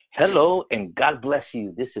Hello and God bless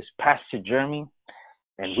you. This is Pastor Jeremy,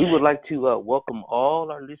 and we would like to welcome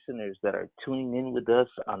all our listeners that are tuning in with us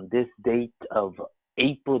on this date of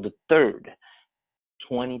April the 3rd,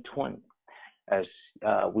 2020. As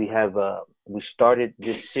we started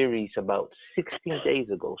this series about 16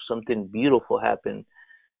 days ago. Something beautiful happened,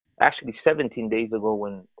 actually 17 days ago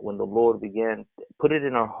when the Lord began put it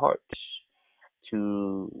in our hearts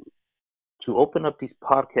to open up these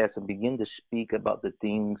podcasts and begin to speak about the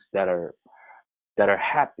things that are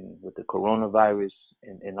happening with the coronavirus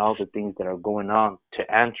and all the things that are going on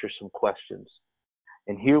to answer some questions.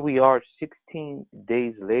 And here we are 16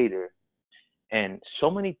 days later, and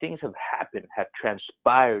so many things have happened, have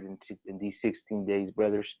transpired in these 16 days,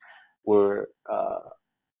 brothers, where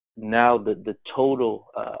now the total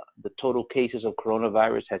cases of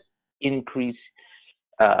coronavirus has increased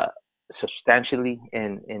substantially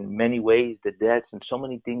in many ways, the deaths and so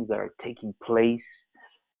many things that are taking place.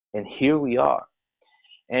 And here we are.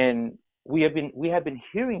 And we have been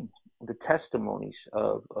hearing the testimonies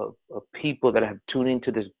of people that have tuned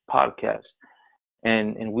into this podcast.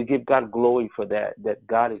 And we give God glory for that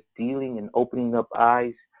God is dealing and opening up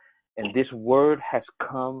eyes. And this word has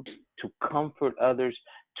come to comfort others,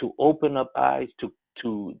 to open up eyes, to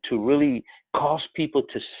really cause people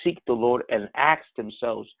to seek the Lord and ask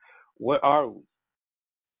themselves, where are we?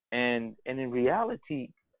 And in reality,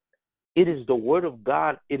 it is the Word of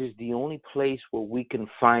God. It is the only place where we can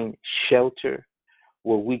find shelter,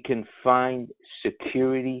 where we can find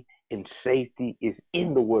security and safety is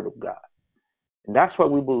in the Word of God. And that's why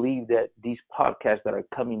we believe that these podcasts that are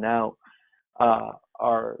coming out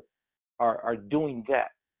are doing that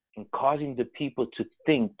and causing the people to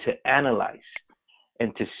think, to analyze,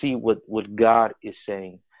 and to see what God is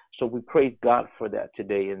saying. So we praise God for that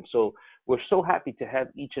today. And so we're so happy to have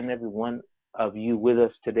each and every one of you with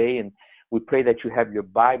us today. And we pray that you have your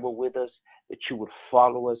Bible with us, that you would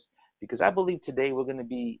follow us, because I believe today we're going to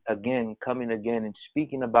be coming again and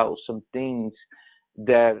speaking about some things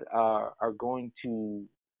that are going to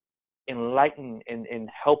enlighten and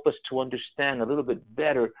help us to understand a little bit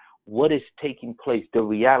better what is taking place, the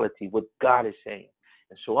reality, what God is saying.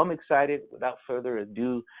 And so I'm excited. Without further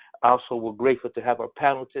ado, also we're grateful to have our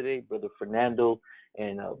panel today, Brother Fernando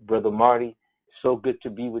and Brother Marty. So good to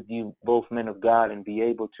be with you, both men of God, and be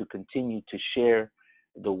able to continue to share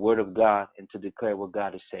the word of God and to declare what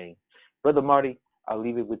God is saying. Brother Marty, I'll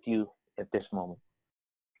leave it with you at this moment.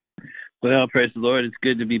 Well, praise the Lord. It's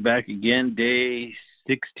good to be back again. Day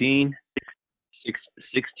 16.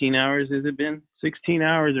 16 hours has it been? 16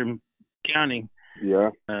 hours or counting. Yeah.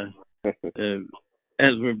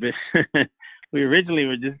 As we originally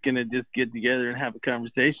were just going to get together and have a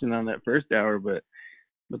conversation on that first hour, but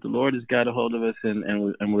the Lord has got a hold of us,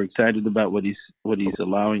 and we're excited about what He's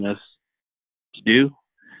allowing us to do,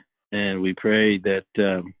 and we pray that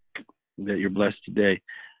you're blessed today.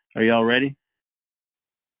 Are y'all ready?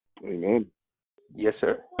 Amen. Yes,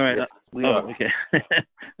 sir. All right. Yes, we are. Okay.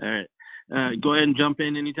 All right. Go ahead and jump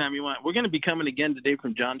in anytime you want. We're going to be coming again today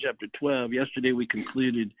from John chapter 12. Yesterday we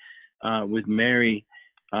concluded with Mary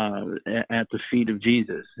at the feet of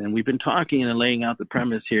Jesus, and we've been talking and laying out the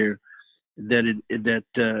premise here and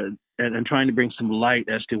trying to bring some light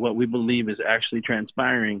as to what we believe is actually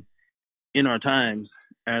transpiring in our times,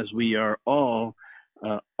 as we are all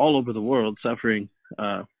over the world suffering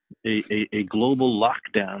a global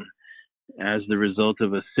lockdown as the result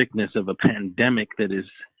of a sickness, of a pandemic that is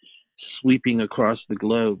sweeping across the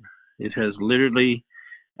globe. It has literally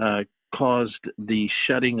caused the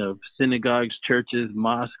shutting of synagogues, churches,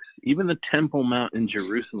 mosques. Even the Temple Mount in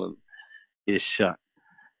Jerusalem is shut.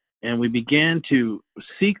 And we began to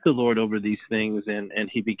seek the Lord over these things, and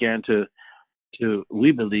He began to,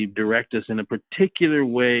 we believe, direct us in a particular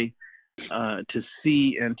way to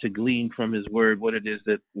see and to glean from His Word what it is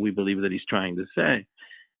that we believe that He's trying to say.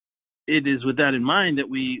 It is with that in mind that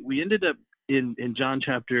we ended up in John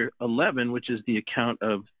chapter 11, which is the account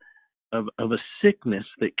of a sickness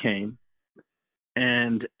that came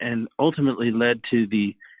and ultimately led to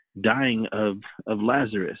the dying of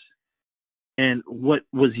Lazarus. And what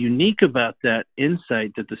was unique about that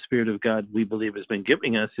insight that the Spirit of God, we believe, has been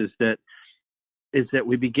giving us is that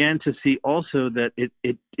we began to see also that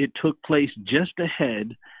it took place just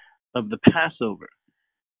ahead of the Passover.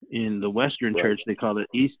 In the Western Right. church, they call it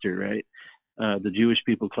Easter, right? The Jewish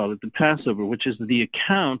people call it the Passover, which is the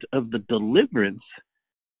account of the deliverance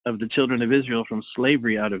of the children of Israel from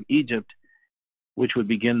slavery out of Egypt, which would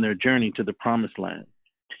begin their journey to the Promised Land.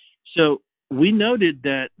 So we noted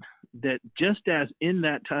that just as in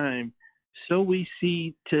that time, so we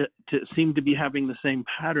see to seem to be having the same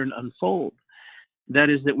pattern unfold. That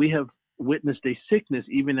is that we witnessed a sickness,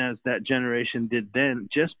 even as that generation did then,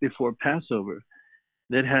 just before Passover,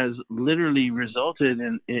 that has literally resulted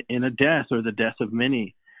in a death or the death of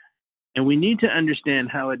many. And we need to understand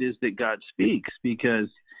how it is that God speaks, because,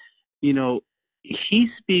 he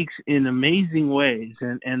speaks in amazing ways.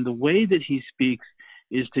 And the way that he speaks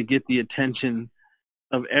is to get the attention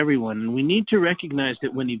of everyone. And we need to recognize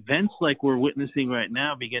that when events like we're witnessing right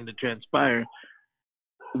now begin to transpire,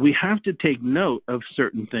 we have to take note of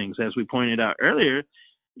certain things. As we pointed out earlier,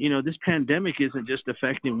 this pandemic isn't just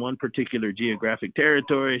affecting one particular geographic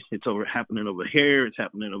territory. It's happening over here. It's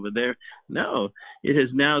happening over there. No, it has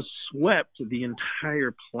now swept the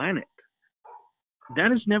entire planet.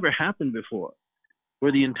 That has never happened before,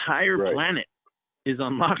 where the entire planet is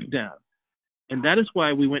on lockdown. And that is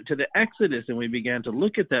why we went to the Exodus and we began to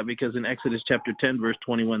look at that, because in Exodus chapter 10, verse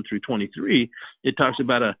 21 through 23, it talks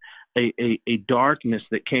about a darkness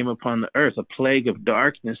that came upon the earth, a plague of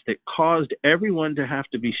darkness that caused everyone to have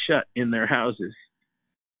to be shut in their houses.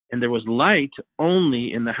 And there was light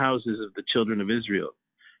only in the houses of the children of Israel.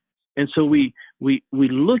 And so we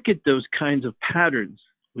look at those kinds of patterns.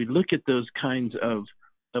 We look at those kinds of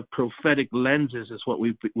prophetic lenses, is what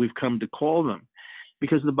we've come to call them.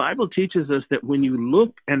 Because the Bible teaches us that when you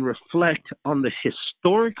look and reflect on the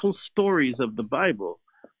historical stories of the Bible,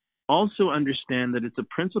 also understand that it's a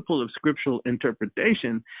principle of scriptural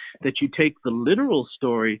interpretation, that you take the literal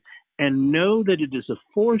story and know that it is a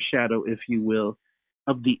foreshadow, if you will,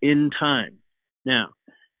 of the end time. Now,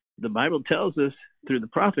 the Bible tells us through the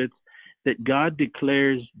prophets that God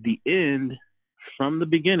declares the end from the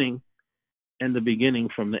beginning and the beginning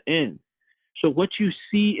from the end. So what you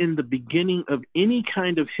see in the beginning of any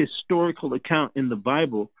kind of historical account in the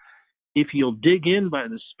Bible, if you'll dig in by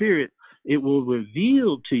the Spirit, it will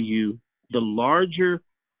reveal to you the larger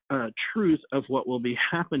truth of what will be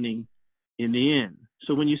happening in the end.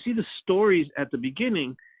 So when you see the stories at the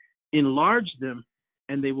beginning, enlarge them,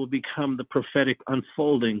 and they will become the prophetic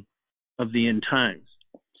unfolding of the end times.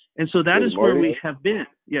 And so that is where we have been.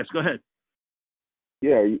 Yes, go ahead.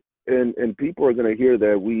 Yeah, and people are going to hear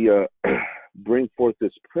that we bring forth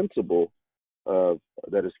this principle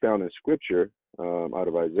that is found in Scripture out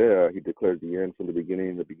of Isaiah. He declares the end from the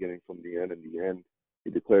beginning from the end, and the end, he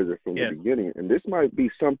declares it from the beginning. And this might be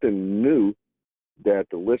something new that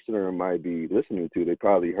the listener might be listening to. They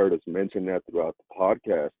probably heard us mention that throughout the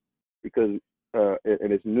podcast, because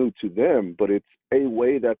and it's new to them, but it's a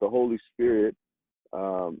way that the Holy Spirit,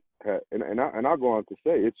 and I'll go on to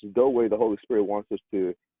say, it's the way the Holy Spirit wants us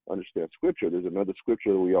to understand Scripture. There's another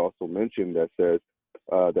Scripture that we also mentioned that says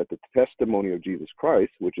that the testimony of Jesus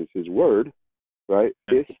Christ, which is His Word, right,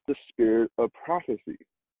 is the spirit of prophecy.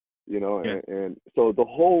 And so the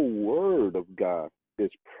whole Word of God is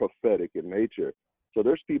prophetic in nature. So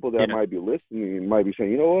there's people that might be listening and might be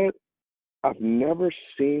saying, you know what, I've never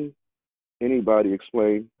seen anybody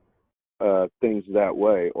explain things that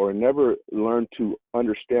way, or never learned to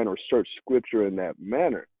understand or search Scripture in that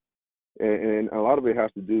manner. And a lot of it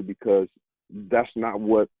has to do because that's not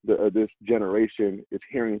what this generation is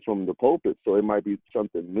hearing from the pulpit. So it might be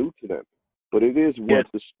something new to them. But it is what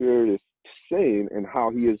the Spirit is saying, and how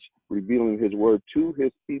He is revealing His Word to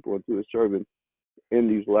His people and to His servants in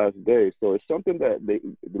these last days. So it's something that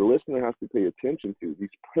the listener has to pay attention to, these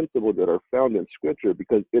principles that are found in Scripture,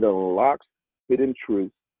 because it unlocks hidden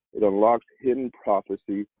truth, it unlocks hidden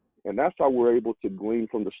prophecy, and that's how we're able to glean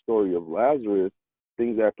from the story of Lazarus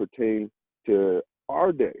things that pertain to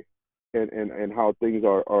our day, and how things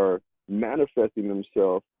are manifesting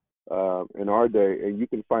themselves in our day. And you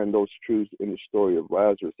can find those truths in the story of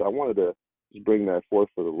Lazarus. So I wanted to just bring that forth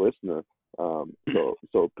for the listener.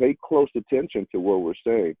 So pay close attention to what we're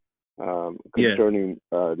saying concerning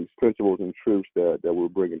these principles and truths that we're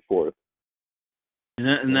bringing forth.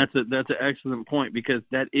 And that's an excellent point, because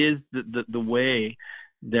that is the way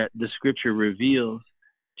that the Scripture reveals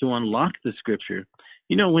to unlock the Scripture.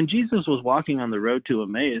 When Jesus was walking on the road to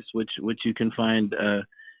Emmaus, which you can find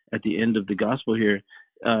at the end of the gospel here,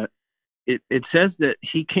 it says that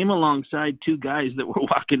he came alongside two guys that were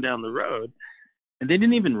walking down the road, and they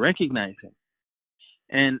didn't even recognize him.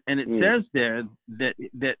 And it says there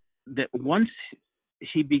that once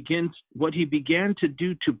he began to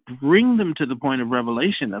do to bring them to the point of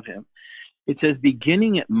revelation of him, it says,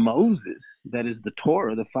 beginning at Moses, that is the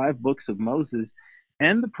Torah, the 5 books of Moses,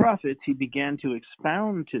 and the prophets, he began to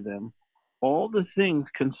expound to them all the things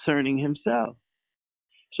concerning himself.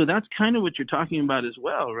 So that's kind of what you're talking about as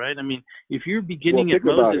well, right? I mean, if you're beginning at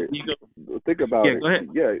Moses, you go. Think about it. Go ahead.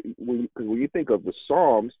 Yeah, because when you think of the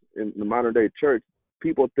Psalms in the modern day church,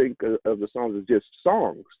 people think of the Psalms as just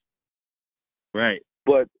songs. Right.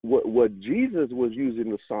 But what Jesus was using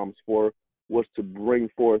the Psalms for was to bring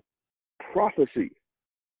forth prophecy.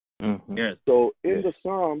 Mm-hmm. Yes. So in the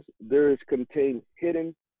Psalms, there is contained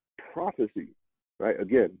hidden prophecy, right?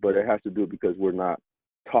 Again, but it has to do because we're not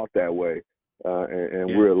taught that way,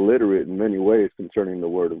 and we're illiterate in many ways concerning the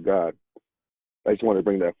Word of God. I just want to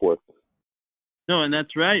bring that forth. No, and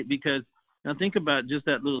that's right, because now think about just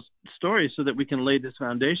that little story so that we can lay this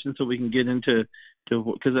foundation so we can get into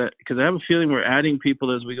because I have a feeling we're adding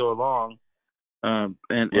people as we go along, and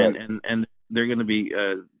they're going to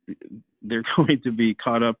be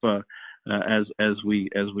caught up as we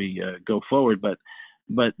go forward, but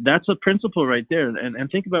that's a principle right there,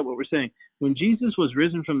 and think about what we're saying. When Jesus was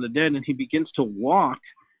risen from the dead and he begins to walk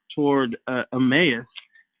toward Emmaus,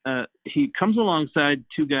 he comes alongside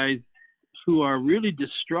two guys who are really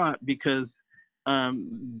distraught because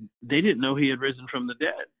they didn't know he had risen from the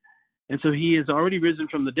dead. And so he has already risen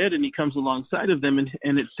from the dead, and he comes alongside of them,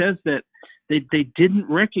 and it says that they didn't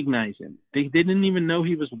recognize him. They didn't even know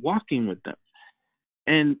he was walking with them.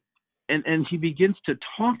 And he begins to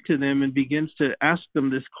talk to them and begins to ask them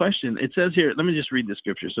this question. It says here, let me just read the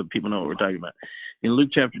scripture so people know what we're talking about. In Luke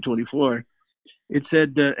chapter 24, it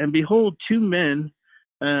said, and behold, two men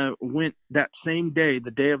went that same day,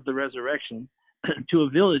 the day of the resurrection, to a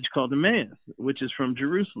village called Emmaus, which is from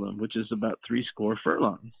Jerusalem, which is about 80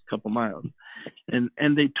 furlongs, a couple miles.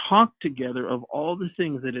 And they talked together of all the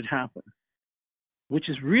things that had happened, which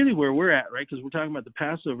is really where we're at, right? Because we're talking about the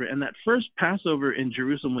Passover. And that first Passover in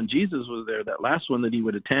Jerusalem when Jesus was there, that last one that he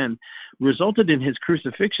would attend, resulted in his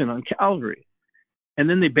crucifixion on Calvary. And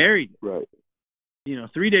then they buried him. Right.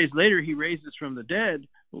 3 days later, he raises from the dead,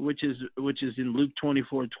 which is in Luke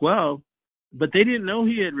 24:12. But they didn't know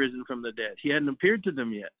he had risen from the dead. He hadn't appeared to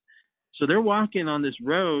them yet. So they're walking on this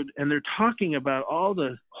road, and they're talking about all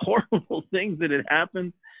the horrible things that had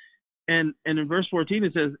happened. And in verse 14,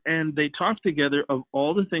 it says, and they talked together of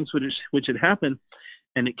all the things which had happened.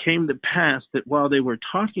 And it came to pass that while they were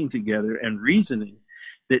talking together and reasoning,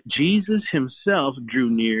 that Jesus himself drew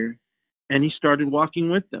near, and he started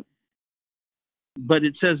walking with them. But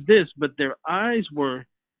it says this, but their eyes were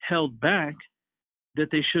held back that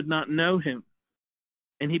they should not know him.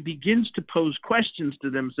 And he begins to pose questions to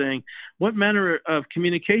them, saying, what manner of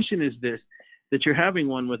communication is this that you're having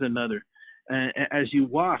one with another as you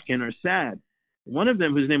walk and are sad? One of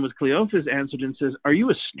them, whose name was Cleophas, answered and says, are you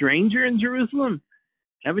a stranger in Jerusalem?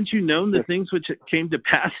 Haven't you known the things which came to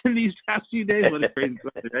pass in these past few days? What a crazy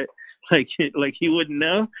question, right? Like he wouldn't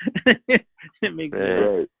know. It makes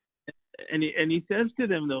sense. And he says to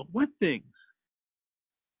them, though, what things?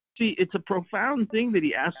 See, it's a profound thing that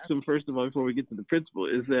he asks them, first of all, before we get to the principle,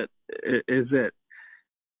 is that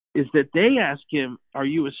they ask him, are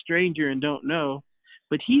you a stranger and don't know?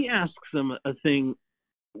 But he asks them a thing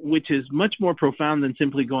which is much more profound than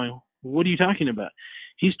simply going, what are you talking about?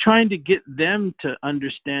 He's trying to get them to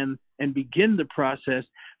understand and begin the process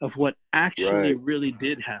of what actually really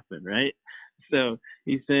did happen, right? So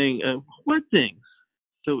he's saying, what things?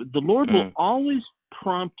 So the Lord will always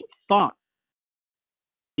prompt thought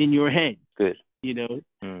in your head. Good.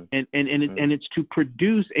 And it's to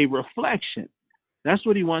produce a reflection. That's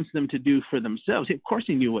what he wants them to do for themselves. Of course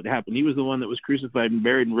he knew what happened. He was the one that was crucified and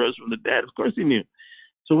buried and rose from the dead. Of course he knew.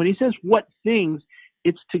 So when he says what things,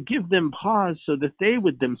 it's to give them pause so that they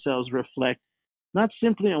would themselves reflect, not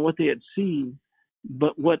simply on what they had seen,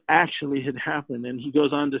 but what actually had happened. And he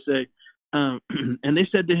goes on to say, and they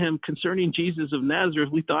said to him, concerning Jesus of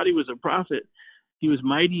Nazareth, we thought he was a prophet. He was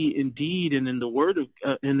mighty indeed, and in the word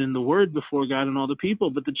before God and all the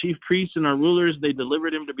people. But the chief priests and our rulers, they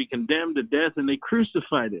delivered him to be condemned to death, and they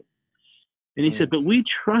crucified him. And he said, but we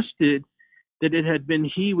trusted that it had been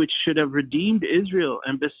he which should have redeemed Israel.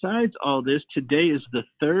 And besides all this, today is the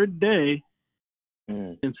third day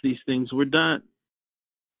since these things were done.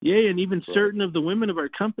 Yea, and even certain of the women of our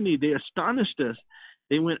company, they astonished us.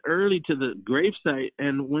 They went early to the gravesite,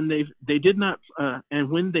 and when they did not,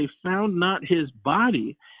 and when they found not his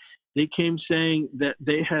body, they came saying that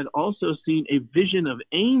they had also seen a vision of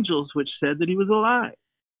angels which said that he was alive.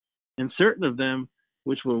 And certain of them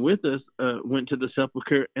which were with us went to the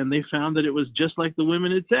sepulchre, and they found that it was just like the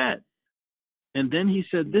women had said. And then he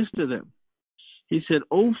said this to them. He said,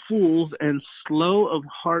 O fools, and slow of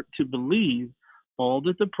heart to believe all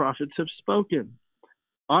that the prophets have spoken.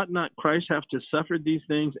 Ought not Christ have to suffer these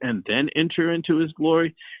things and then enter into his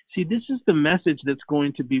glory? See, this is the message that's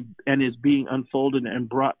going to be and is being unfolded and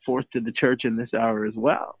brought forth to the church in this hour as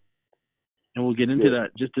well. And we'll get into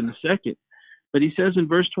that just in a second. But he says in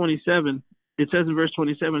verse 27,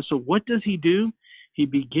 so what does he do? He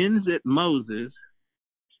begins at Moses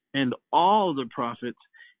and all the prophets,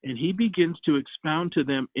 and he begins to expound to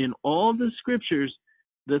them in all the scriptures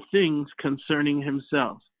the things concerning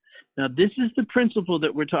himself. Now, this is the principle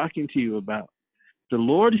that we're talking to you about. The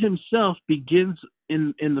Lord himself begins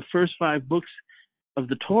in the first 5 books of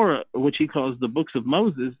the Torah, which he calls the books of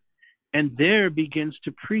Moses, and there begins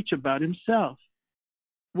to preach about himself.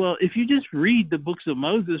 Well, if you just read the books of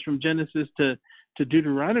Moses from Genesis to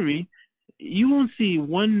Deuteronomy, you won't see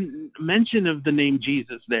one mention of the name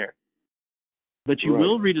Jesus there. But you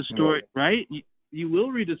will read a story, right? You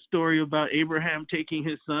will read a story about Abraham taking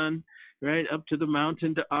his son, right, up to the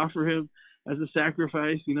mountain to offer him as a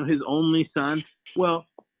sacrifice, his only son. Well,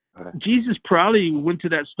 Jesus probably went to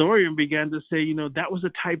that story and began to say, that was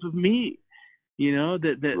a type of me,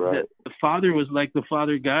 that the Father was like the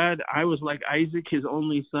Father God. I was like Isaac, his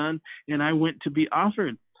only son, and I went to be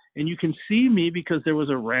offered. And you can see me because there was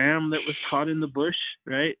a ram that was caught in the bush,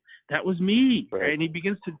 right? That was me, right? And he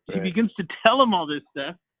begins to tell him all this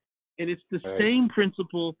stuff. And it's the same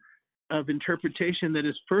principle of interpretation that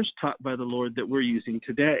is first taught by the Lord that we're using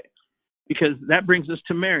today. Because that brings us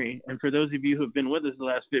to Mary. And for those of you who have been with us the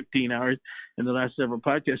last 15 hours and the last several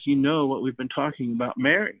podcasts, you know what we've been talking about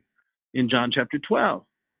Mary in John chapter 12,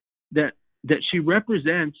 that she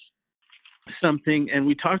represents something, and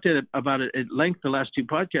we talked about it at length the last 2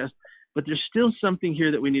 podcasts, but there's still something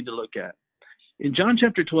here that we need to look at. In John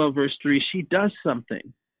chapter 12, verse 3, she does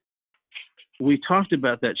something. We talked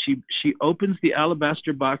about that. She opens the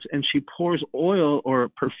alabaster box and she pours oil or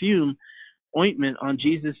perfume ointment on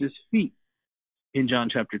Jesus's feet in John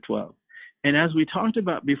chapter 12. And as we talked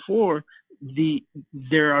about before,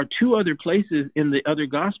 there are 2 other places in the other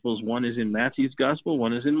Gospels. One is in Matthew's Gospel,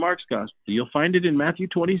 one is in Mark's Gospel. You'll find it in Matthew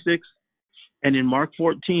 26 and in Mark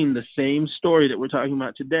 14, the same story that we're talking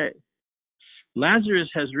about today. Lazarus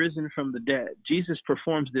has risen from the dead. Jesus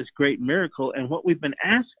performs this great miracle, and what we've been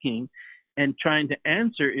asking and trying to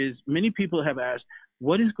answer is, many people have asked,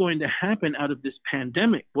 what is going to happen out of this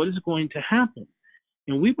pandemic? What is going to happen?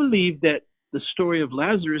 And we believe that the story of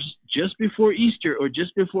Lazarus just before Easter or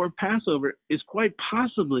just before Passover is quite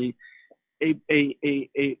possibly a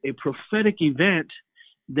prophetic event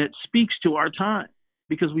that speaks to our time,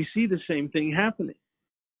 because we see the same thing happening.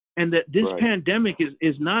 And that this pandemic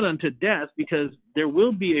is not unto death, because there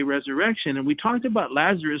will be a resurrection. And we talked about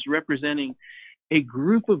Lazarus representing a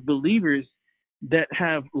group of believers that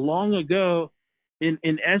have long ago, in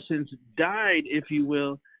essence, died, if you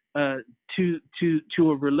will, to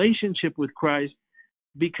a relationship with Christ,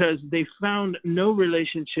 because they found no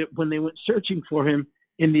relationship when they went searching for him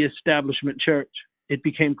in the establishment church. It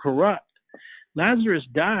became corrupt. Lazarus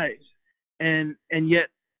dies, and yet,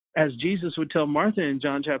 as Jesus would tell Martha in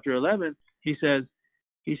John chapter 11, he says,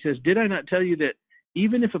 did I not tell you that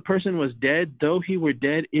even if a person was dead, though he were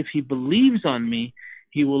dead, if he believes on me,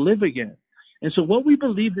 he will live again. And so what we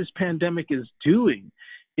believe this pandemic is doing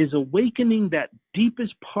is awakening that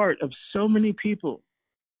deepest part of so many people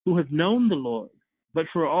who have known the Lord, but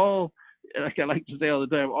for all, like I like to say all the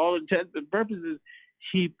time, all intents and purposes,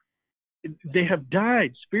 they have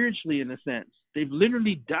died spiritually, in a sense. They've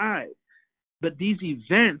literally died. But these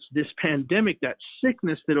events, this pandemic, that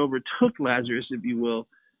sickness that overtook Lazarus, if you will,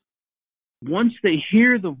 once they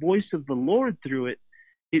hear the voice of the Lord through it,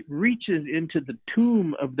 it reaches into the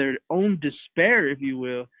tomb of their own despair, if you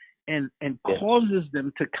will, and causes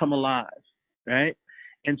them to come alive, right?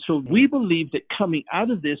 And so we believe that coming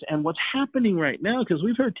out of this, and what's happening right now, because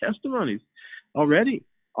we've heard testimonies already,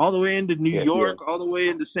 all the way into New York, all the way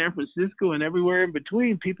into San Francisco, and everywhere in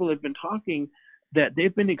between, people have been talking that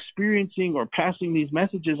they've been experiencing or passing these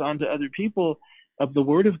messages on to other people of the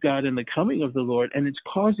Word of God and the coming of the Lord. And it's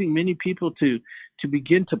causing many people to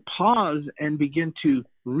begin to pause and begin to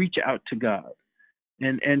reach out to God.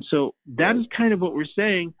 And so that is kind of what we're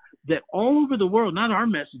saying, that all over the world, not our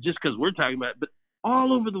message just because we're talking about it, but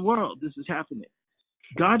all over the world, this is happening.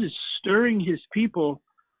 God is stirring his people,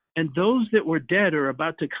 and those that were dead are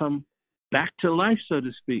about to come back to life, so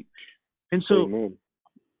to speak. And so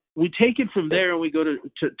we take it from there and we go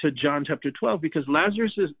to John chapter 12, because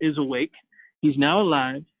Lazarus is awake. He's now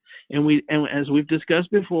alive. And as we've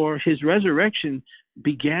discussed before, his resurrection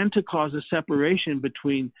began to cause a separation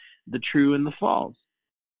between the true and the false.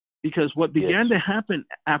 Because what began to happen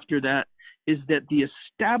after that is that the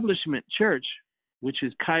establishment church, which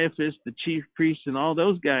is Caiaphas, the chief priest, and all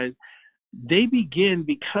those guys, they begin,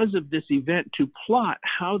 because of this event, to plot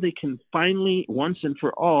how they can finally, once and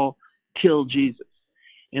for all, kill Jesus.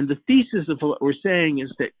 And the thesis of what we're saying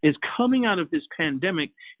is that is coming out of this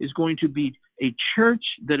pandemic is going to be a church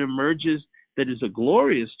that emerges that is a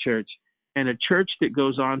glorious church, and a church that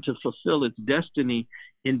goes on to fulfill its destiny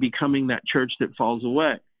in becoming that church that falls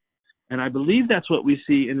away. And I believe that's what we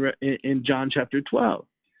see in John chapter 12.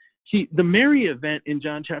 See, the Mary event in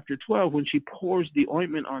John chapter 12, when she pours the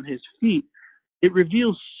ointment on his feet, it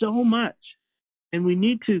reveals so much. And we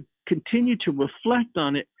need to continue to reflect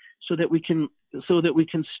on it so that we can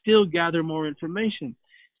still gather more information.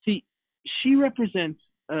 See, she represents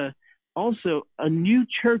also a new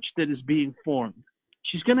church that is being formed.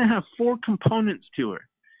 She's going to have 4 components to her.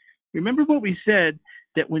 Remember what we said,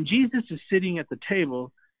 that when Jesus is sitting at the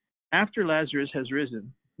table after Lazarus has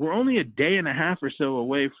risen, we're only a day and a half or so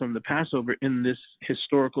away from the Passover in this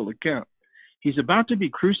historical account. He's about to be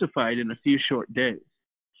crucified in a few short days.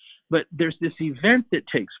 But there's this event that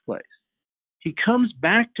takes place. He comes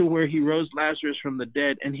back to where he rose Lazarus from the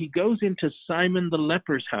dead, and he goes into Simon the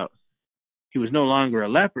leper's house. He was no longer a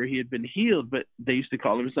leper. He had been healed, but they used to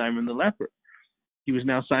call him Simon the leper. He was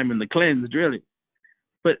now Simon the cleansed, really.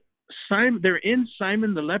 But they're in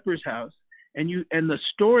Simon the leper's house, and the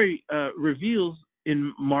story reveals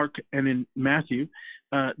in Mark and in Matthew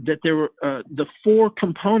that there were the 4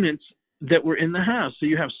 components that were in the house. So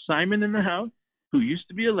you have Simon in the house, who used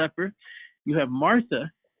to be a leper. You have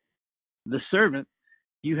Martha, the servant.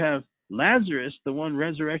 You have Lazarus, the one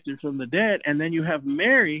resurrected from the dead. And then you have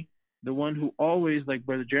Mary, the one who always, like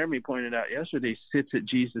Brother Jeremy pointed out yesterday, sits at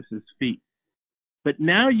Jesus' feet. But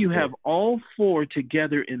now you have all 4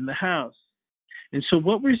 together in the house. And so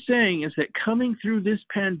what we're saying is that coming through this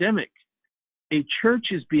pandemic, a church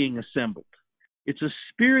is being assembled. It's a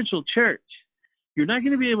spiritual church. You're not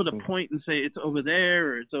going to be able to point and say it's over there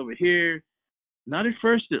or it's over here. Not at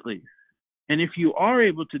first, at least. And if you are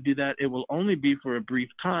able to do that, it will only be for a brief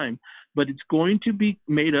time, but it's going to be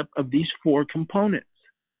made up of these 4 components.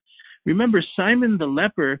 Remember, Simon the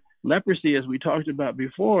leper, leprosy, as we talked about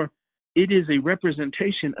before, it is a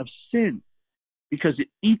representation of sin because it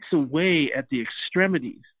eats away at the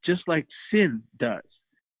extremities, just like sin does.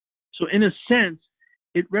 So in a sense,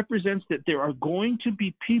 it represents that there are going to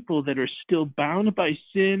be people that are still bound by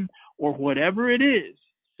sin or whatever it is,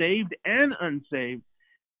 saved and unsaved,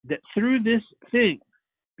 that through this thing,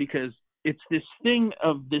 because it's this thing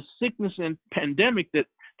of this sickness and pandemic that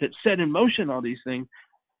set in motion all these things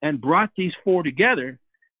and brought these 4 together,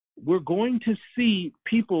 we're going to see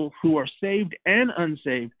people who are saved and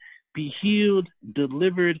unsaved be healed,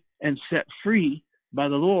 delivered, and set free by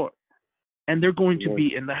the Lord. And they're going to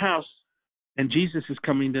be in the house, and Jesus is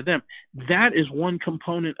coming to them. That is one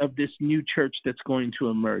component of this new church that's going to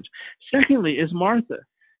emerge. Secondly is Martha.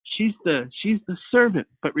 She's the servant.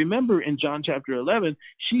 But remember, in John chapter 11,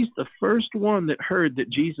 she's the first one that heard that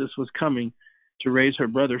Jesus was coming to raise her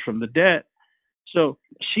brother from the dead. So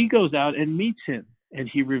she goes out and meets him, and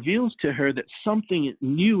he reveals to her that something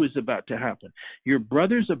new is about to happen. Your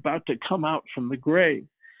brother's about to come out from the grave.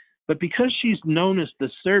 But because she's known as the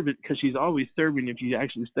servant, because she's always serving if you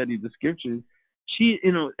actually study the scriptures, she,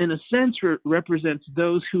 in a sense, represents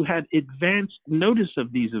those who had advanced notice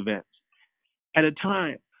of these events at a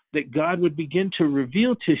time that God would begin to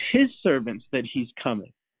reveal to his servants that he's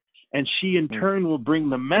coming. And she, in turn, will bring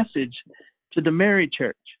the message to the married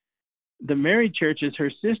church. The married church is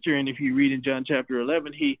her sister, and if you read in John chapter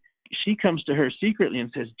 11, she comes to her secretly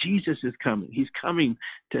and says, Jesus is coming. He's coming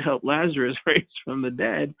to help Lazarus raise from the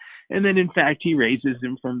dead. And then, in fact, he raises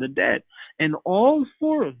him from the dead. And all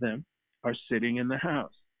 4 of them are sitting in the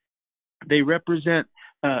house. They represent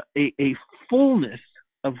a fullness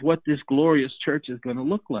of what this glorious church is going to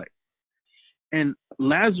look like. And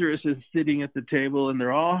Lazarus is sitting at the table, and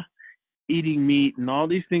they're all eating meat, and all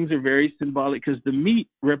these things are very symbolic because the meat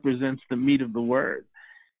represents the meat of the word.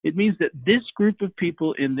 It means that this group of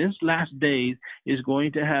people in this last days is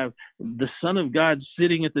going to have the Son of God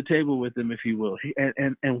sitting at the table with them, if you will,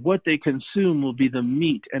 and what they consume will be the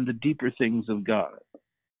meat and the deeper things of God.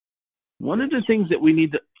 One of the things that we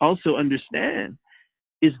need to also understand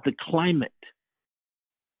is the climate.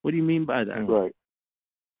 What do you mean by that?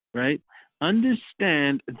 Right?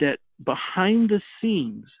 Understand that behind the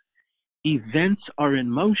scenes, events are in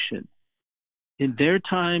motion in their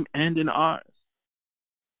time and in ours.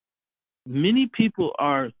 Many people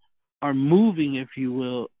are moving, if you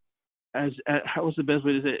will, as how is the best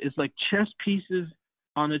way to say it? It's like chess pieces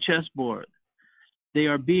on a chessboard. They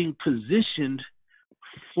are being positioned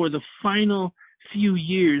for the final few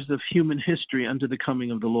years of human history unto the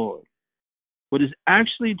coming of the Lord. What is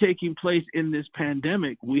actually taking place in this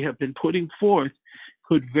pandemic, we have been putting forth,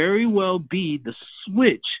 could very well be the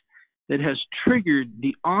switch that has triggered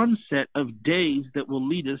the onset of days that will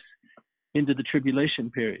lead us into the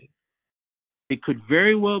tribulation period. It could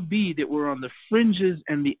very well be that we're on the fringes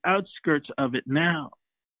and the outskirts of it now.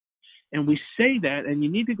 And we say that, and you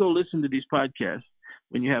need to go listen to these podcasts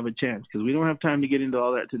when you have a chance, because we don't have time to get into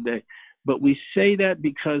all that today. but we say that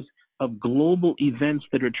because of global events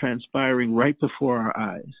that are transpiring right before our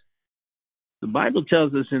eyes. The Bible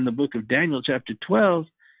tells us in the book of Daniel, chapter 12,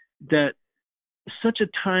 that such a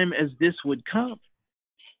time as this would come,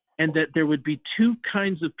 and that there would be two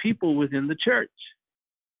kinds of people within the church.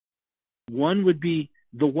 One would be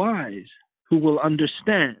the wise, who will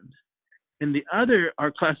understand, and the other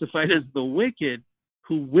are classified as the wicked,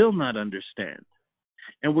 who will not understand.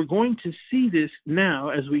 And we're going to see this now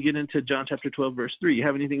as we get into John chapter 12, verse 3. You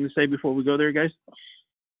have anything to say before we go there, guys?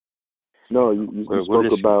 No, you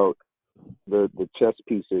spoke about the chess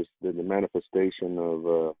pieces, the manifestation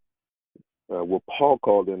of what Paul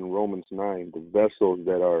called in Romans 9, the vessels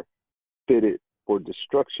that are fitted for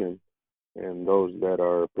destruction and those that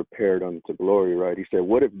are prepared unto glory, right? He said,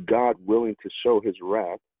 what if God, willing to show his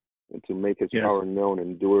wrath and to make his power known,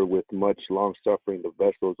 endure with much long suffering the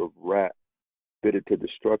vessels of wrath fitted to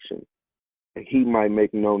destruction, and he might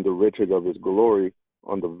make known the riches of his glory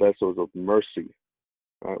on the vessels of mercy,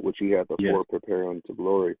 right, which he hath before prepared unto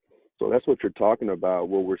glory. So that's what you're talking about.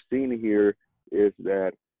 What we're seeing here is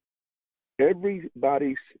that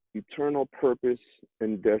everybody's eternal purpose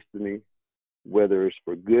and destiny, whether it's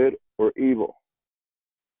for good or evil,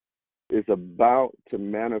 is about to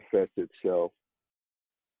manifest itself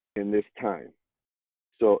in this time.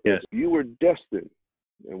 So if you were destined,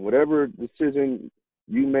 and whatever decision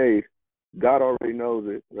you made, God already knows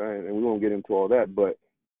it, right? And we won't get into all that,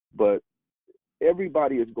 but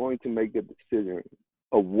everybody is going to make the decision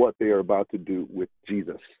of what they are about to do with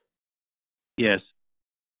Jesus. Yes,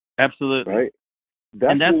 absolutely. Right?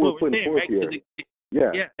 That's what we're putting saying, forth right?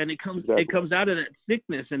 here. And it comes out of that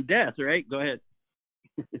sickness and death, right? Go ahead.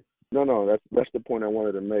 No, that's the point I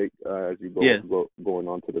wanted to make as you going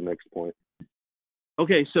on to the next point.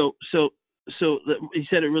 Okay, so he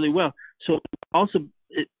said it really well. So also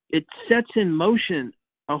it sets in motion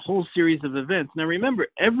a whole series of events. Now remember,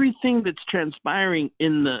 everything that's transpiring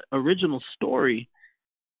in the original story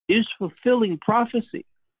is fulfilling prophecy.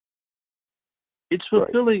 It's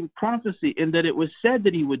fulfilling prophecy in that it was said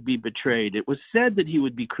that he would be betrayed. It was said that he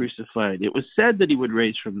would be crucified. It was said that he would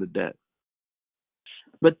raise from the dead.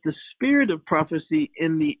 But the spirit of prophecy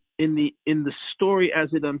in the story as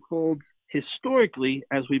it unfolds historically,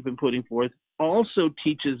 as we've been putting forth, also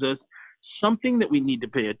teaches us something that we need to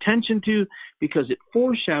pay attention to, because it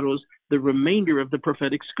foreshadows the remainder of the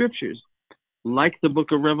prophetic scriptures, like the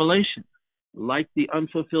book of Revelation, like the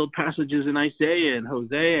unfulfilled passages in Isaiah and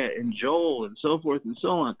Hosea and Joel and so forth and so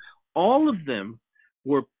on. All of them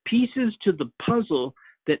were pieces to the puzzle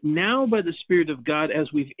that now, by the Spirit of God,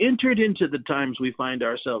 as we've entered into the times we find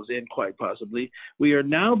ourselves in, quite possibly, we are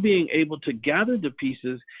now being able to gather the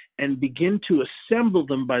pieces and begin to assemble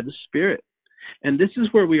them by the Spirit. And this is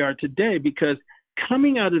where we are today, because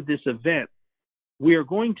coming out of this event, we are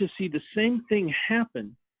going to see the same thing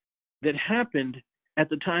happen that happened at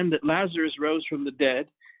the time that Lazarus rose from the dead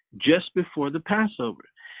just before the Passover.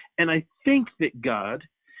 And I think that God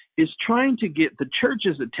is trying to get the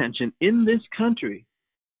church's attention in this country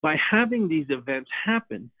by having these events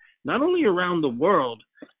happen, not only around the world,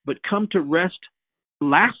 but come to rest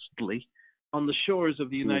lastly on the shores of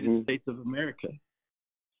the United States of America.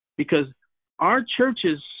 Because our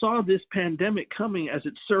churches saw this pandemic coming as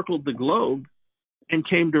it circled the globe and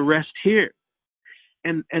came to rest here.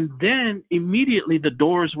 And then immediately the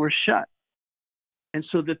doors were shut, and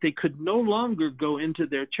so that they could no longer go into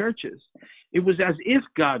their churches. It was as if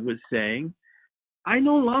God was saying, I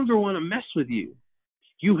no longer want to mess with you.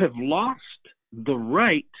 You have lost the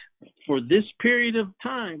right for this period of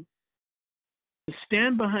time to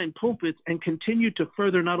stand behind pulpits and continue to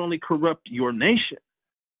further not only corrupt your nation,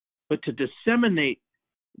 but to disseminate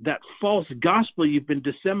that false gospel you've been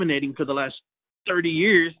disseminating for the last 30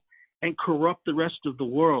 years and corrupt the rest of the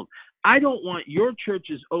world. I don't want your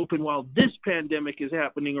churches open while this pandemic is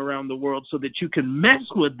happening around the world so that you can mess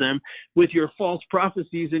with them with your false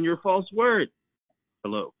prophecies and your false word.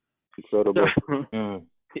 Hello. Incredible.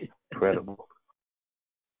 Incredible.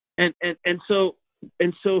 And so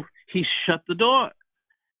he shut the door.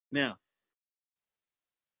 Now,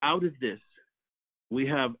 out of this, we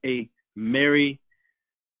have a Mary,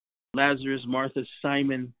 Lazarus, Martha,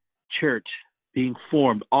 Simon church being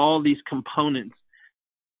formed. All these components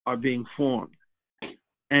are being formed.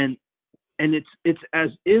 And it's as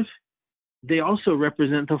if they also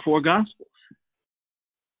represent the four gospels.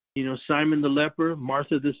 You know, Simon the leper,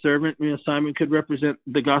 Martha the servant, Simon could represent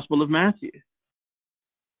the Gospel of Matthew,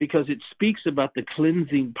 because it speaks about the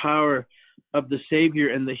cleansing power of the Savior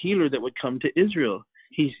and the healer that would come to Israel.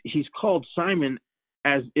 He's called Simon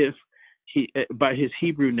as if he by his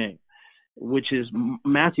Hebrew name, which is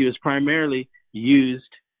Matthew is primarily used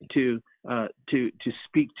to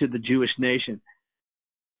speak to the Jewish nation.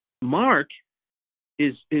 Mark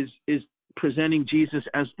is presenting Jesus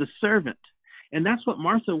as the servant, and that's what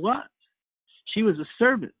Martha was. She was a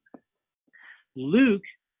servant. Luke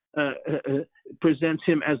presents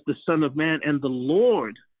him as the Son of Man and the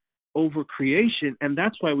Lord over creation, and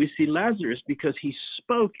that's why we see Lazarus, because he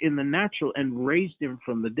spoke in the natural and raised him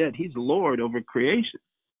from the dead. He's Lord over creation.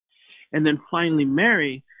 And then finally,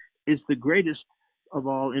 Mary is the greatest of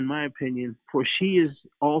all, in my opinion, for she is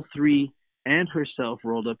all three and herself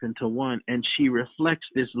rolled up into one, and she reflects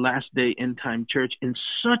this last day end time church in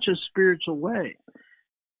such a spiritual way.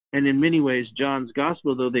 And in many ways, John's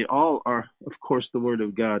gospel, though they all are, of course, the word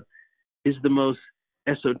of God, is the most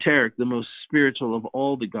esoteric, the most spiritual of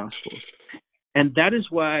all the gospels. And that is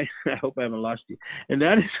why, I hope I haven't lost you, and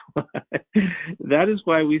that is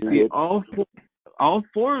why we see all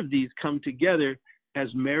four of these come together as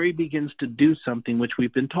Mary begins to do something which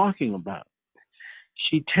we've been talking about.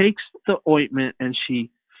 She takes the ointment and she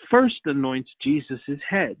first anoints Jesus'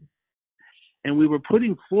 head. And we were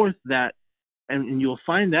putting forth that, and you'll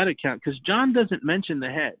find that account, because John doesn't mention the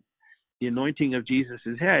head, the anointing of Jesus'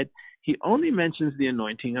 head. He only mentions the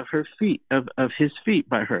anointing of her feet, of his feet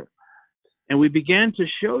by her. And we began to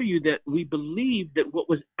show you that we believe that what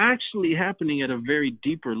was actually happening at a very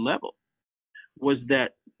deeper level was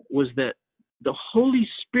that the Holy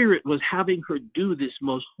Spirit was having her do this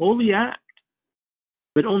most holy act,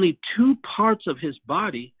 but only two parts of his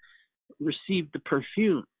body received the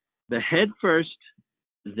perfume, the head first,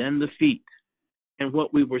 then the feet. And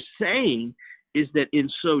what we were saying is that in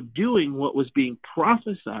so doing, what was being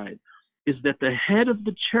prophesied is that the head of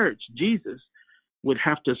the church, Jesus, would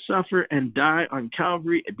have to suffer and die on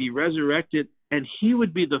Calvary and be resurrected, and he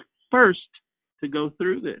would be the first to go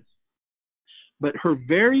through this. But her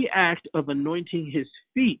very act of anointing his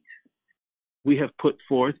feet, we have put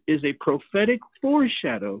forth, is a prophetic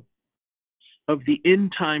foreshadow of the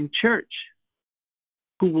end time church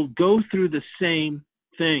who will go through the same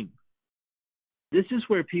thing. This is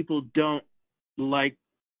where people don't like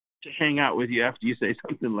to hang out with you after you say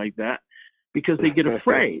something like that, because they get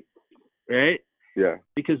afraid, right? Yeah.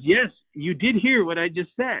 Because, yes, you did hear what I just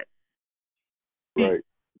said. Right.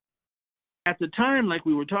 At the time, like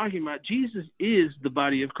we were talking about, Jesus is the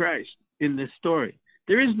body of Christ in this story.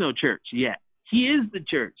 There is no church yet. He is the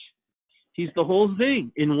church. He's the whole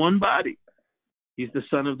thing in one body. He's the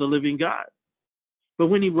Son of the living God. But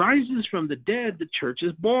when he rises from the dead, the church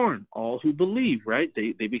is born. All who believe, right?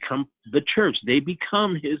 They become the church. They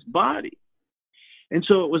become his body. And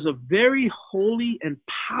so it was a very holy and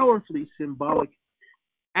powerfully symbolic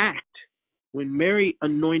act when Mary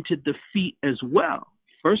anointed the feet as well.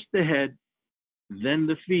 First the head, then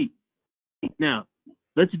the feet. Now,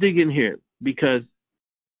 let's dig in here, because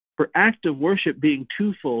her act of worship being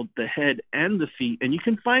twofold, the head and the feet, and you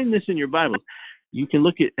can find this in your Bibles. You can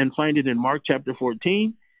look at and find it in Mark chapter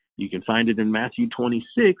 14. You can find it in Matthew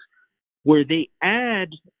 26, where they add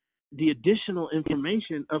the additional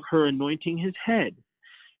information of her anointing his head.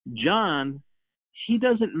 John, he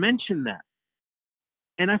doesn't mention that.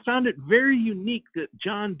 And I found it very unique that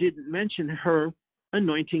John didn't mention her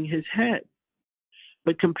anointing his head.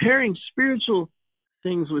 But comparing spiritual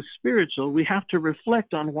things with spiritual, we have to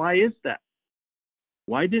reflect on why is that?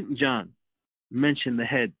 Why didn't John mention the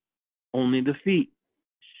head, only the feet?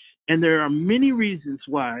 And there are many reasons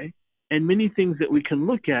why, and many things that we can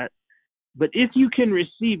look at. But if you can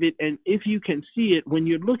receive it and if you can see it, when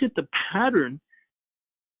you look at the pattern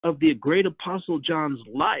of the great apostle John's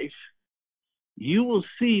life, you will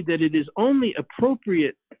see that it is only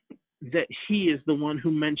appropriate that he is the one who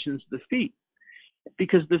mentions the feet,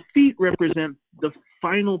 because the feet represent the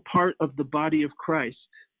final part of the body of Christ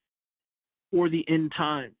for the end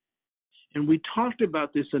time. And we talked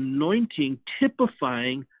about this anointing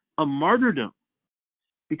typifying a martyrdom,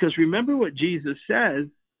 because remember what Jesus says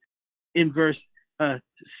in verse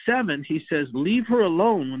 7, he says, leave her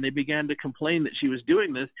alone. When they began to complain that she was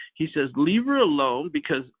doing this, he says, leave her alone,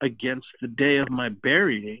 because against the day of my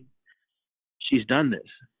burying, she's done this.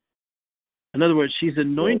 In other words, she's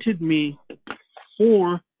anointed me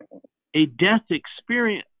for a death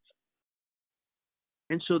experience.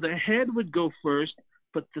 And so the head would go first,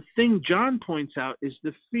 but the thing John points out is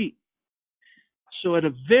the feet. So at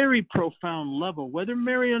a very profound level, whether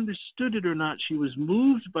Mary understood it or not, she was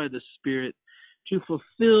moved by the Spirit to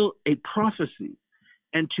fulfill a prophecy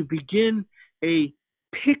and to begin a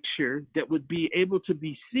picture that would be able to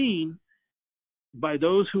be seen by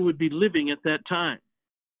those who would be living at that time.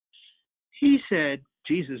 He said,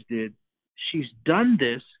 Jesus did, she's done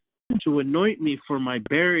this to anoint me for my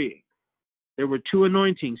burying. There were two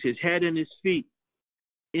anointings, his head and his feet.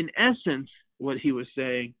 in essence, what he was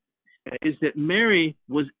saying is that Mary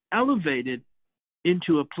was elevated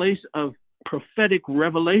into a place of prophetic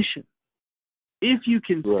revelation. If you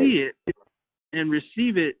can see it and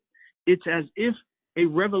receive it, it's as if a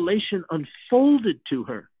revelation unfolded to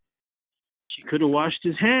her. She could have washed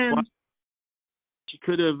his hands. She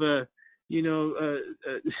could have, I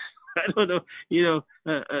don't know,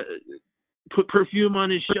 put perfume on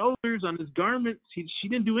his shoulders, on his garments. She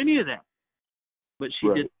didn't do any of that. But she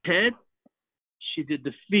did the head, she did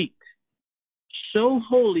the feet. So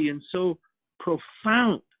holy and so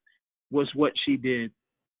profound was what she did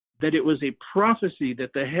that it was a prophecy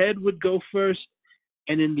that the head would go first,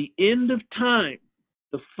 and in the end of time,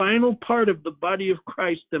 the final part of the body of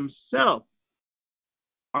Christ themselves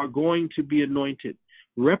are going to be anointed,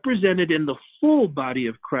 represented in the full body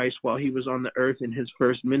of Christ while he was on the earth in his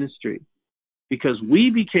first ministry, because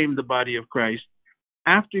we became the body of Christ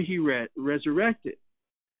after he resurrected.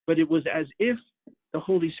 But it was as if the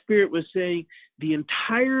Holy Spirit was saying the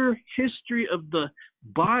entire history of the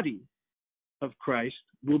body of Christ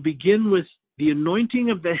will begin with the anointing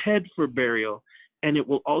of the head for burial, and it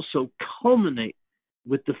will also culminate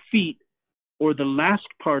with the feet, or the last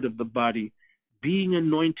part of the body, being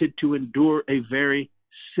anointed to endure a very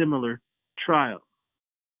similar trial.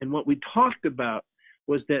 And what we talked about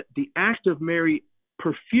was that the act of Mary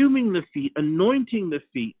perfuming the feet, anointing the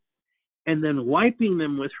feet, and then wiping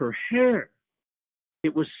them with her hair,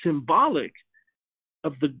 it was symbolic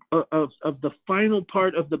of the final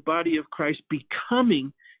part of the body of Christ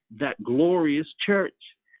becoming that glorious church.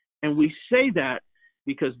 And we say that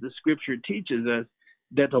because the scripture teaches us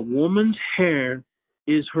that a woman's hair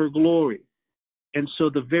is her glory. And so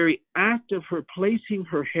the very act of her placing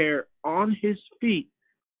her hair on his feet,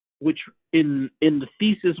 which in the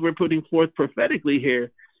thesis we're putting forth prophetically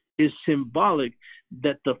here, is symbolic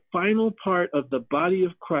that the final part of the body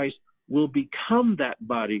of Christ will become that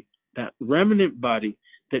body, that remnant body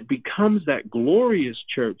that becomes that glorious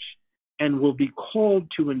church, and will be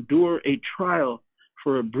called to endure a trial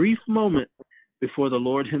for a brief moment before the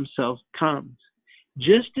Lord himself comes.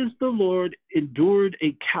 Just as the Lord endured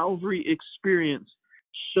a Calvary experience,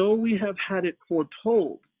 so we have had it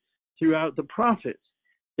foretold throughout the prophets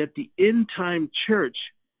that the end time church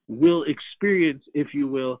will experience, if you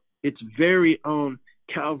will, its very own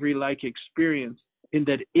Calvary-like experience, in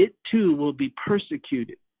that it too will be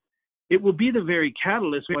persecuted. It will be the very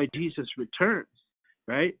catalyst why Jesus returns,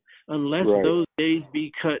 right? Unless those days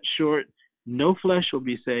be cut short, no flesh will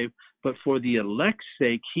be saved, but for the elect's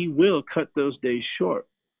sake, he will cut those days short.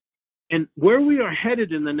 And where we are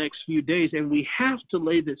headed in the next few days, and we have to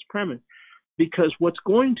lay this premise, because what's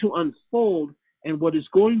going to unfold and what is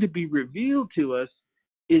going to be revealed to us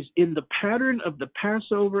is in the pattern of the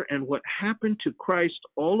Passover and what happened to Christ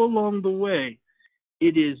all along the way.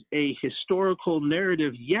 It is a historical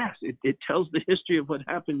narrative, yes. It tells the history of what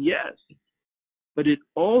happened, yes. But it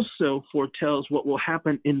also foretells what will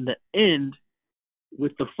happen in the end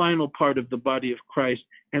with the final part of the body of Christ,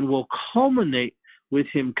 and will culminate with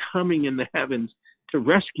him coming in the heavens to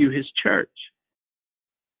rescue his church.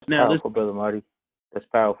 Now, powerful, Brother Marty. That's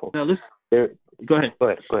powerful. Now, listen. Go ahead. Go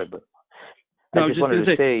ahead, brother. No, I just wanted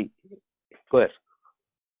to say. Go ahead.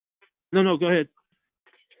 No, go ahead.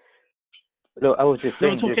 No, I was just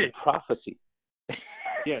saying there's a prophecy.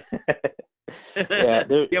 Yes. Yeah,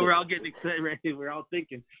 we're all getting excited, right? We're all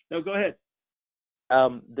thinking. No, go ahead.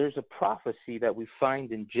 There's a prophecy that we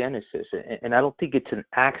find in Genesis, and I don't think it's an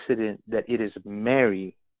accident that it is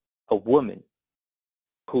Mary, a woman,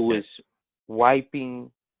 who is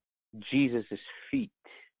wiping Jesus' feet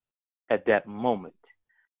at that moment.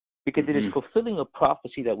 Because it is fulfilling a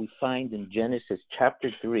prophecy that we find in Genesis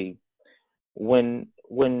chapter 3, when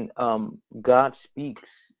God speaks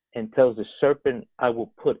and tells the serpent, I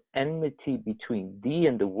will put enmity between thee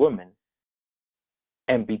and the woman,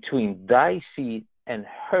 and between thy seed and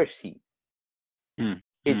her seed.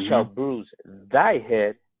 It shall bruise thy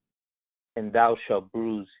head, and thou shalt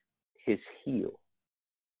bruise his heel.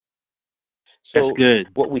 So that's good.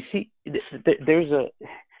 What we see, this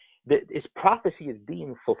prophecy is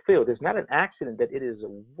being fulfilled. It's not an accident that it is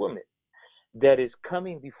a woman that is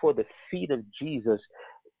coming before the feet of Jesus,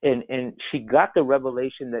 and she got the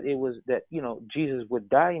revelation that it was that, Jesus would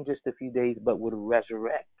die in just a few days but would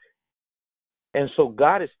resurrect. And so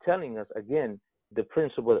God is telling us, again, the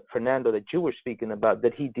principle, Fernando, that you were speaking about,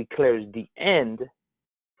 that he declares the end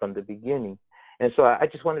from the beginning. And so I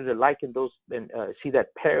just wanted to liken those and see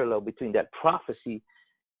that parallel between that prophecy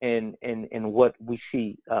and what we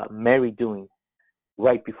see Mary doing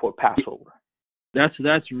right before Passover. That's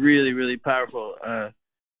really, really powerful.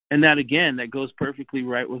 And that, again, that goes perfectly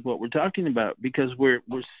right with what we're talking about, because we're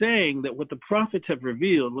saying that what the prophets have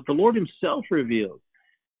revealed, what the Lord himself revealed,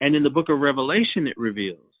 and in the book of Revelation it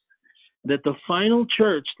reveals, that the final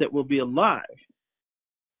church that will be alive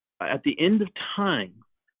at the end of time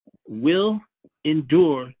will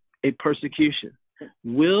endure a persecution,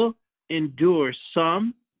 will endure,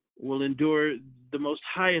 some will endure the most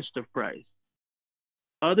highest of price.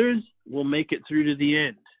 Others will make it through to the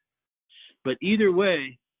end. But either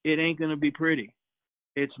way, it ain't going to be pretty.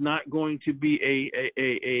 It's not going to be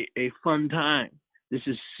a fun time. This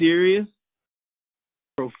is serious,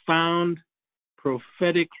 profound,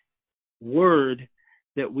 prophetic word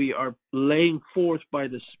that we are laying forth by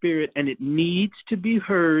the Spirit, and it needs to be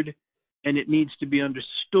heard and it needs to be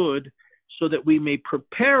understood so that we may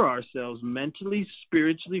prepare ourselves mentally,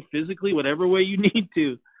 spiritually, physically, whatever way you need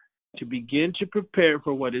to begin to prepare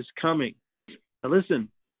for what is coming. Now listen,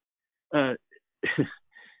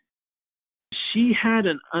 she had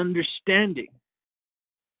an understanding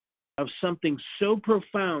of something so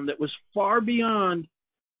profound that was far beyond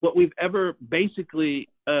what we've ever basically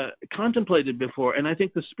contemplated before, and I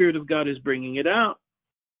think the Spirit of God is bringing it out.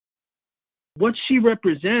 What she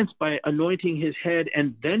represents by anointing his head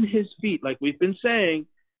and then his feet, like we've been saying,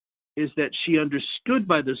 is that she understood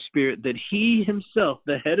by the Spirit that he himself,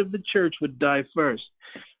 the head of the church, would die first.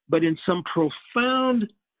 But in some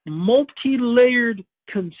profound, multi-layered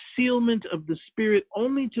concealment of the Spirit,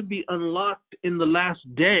 only to be unlocked in the last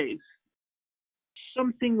days,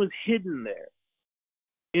 something was hidden there,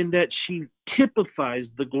 in that she typifies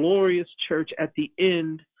the glorious church at the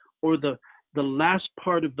end, or the last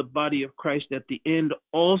part of the body of Christ at the end,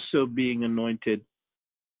 also being anointed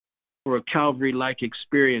for a Calvary-like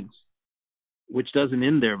experience, which doesn't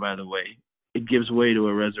end there, by the way. It gives way to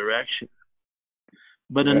a resurrection.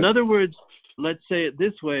 But in other words, let's say it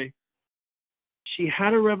this way, she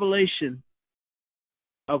had a revelation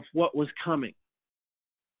of what was coming.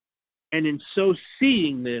 And in so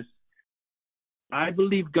seeing this, I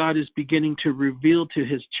believe God is beginning to reveal to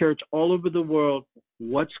his church all over the world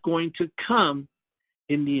what's going to come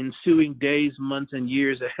in the ensuing days, months, and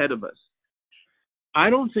years ahead of us. I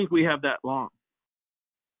don't think we have that long.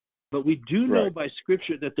 But we do know by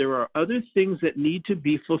Scripture that there are other things that need to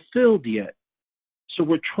be fulfilled yet. So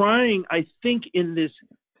we're trying, I think, in this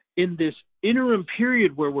interim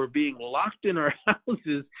period where we're being locked in our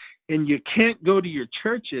houses and you can't go to your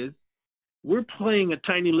churches, we're playing a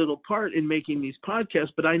tiny little part in making these podcasts,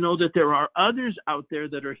 but I know that there are others out there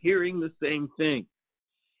that are hearing the same thing.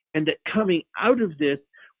 And that coming out of this,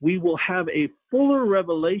 we will have a fuller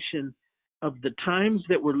revelation of the times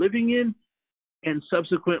that we're living in, and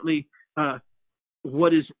subsequently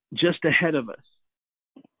what is just ahead of us.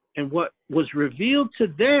 And what was revealed to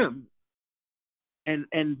them and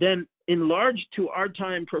then enlarged to our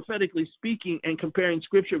time, prophetically speaking, and comparing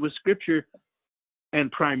Scripture with Scripture,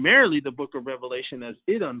 and primarily the book of Revelation as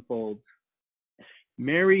it unfolds,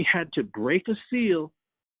 Mary had to break a seal,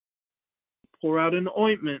 pour out an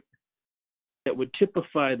ointment that would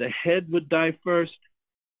typify the head would die first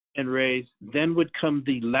and raise, then would come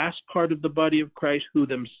the last part of the body of Christ, who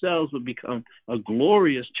themselves would become a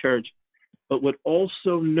glorious church, but would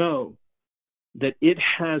also know that it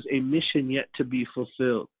has a mission yet to be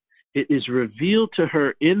fulfilled. It is revealed to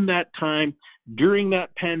her in that time, during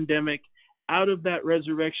that pandemic, out of that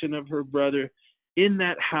resurrection of her brother, in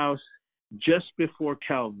that house, just before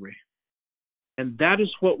Calvary. And that is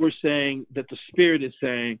what we're saying, that the Spirit is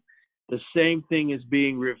saying. The same thing is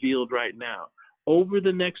being revealed right now. Over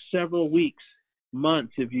the next several weeks,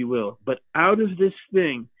 months, if you will. But out of this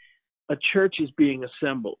thing, a church is being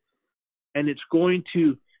assembled. And it's going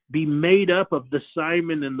to be made up of the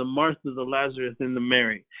Simon and the Martha, the Lazarus and the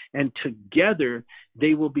Mary. And together,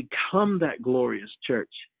 they will become that glorious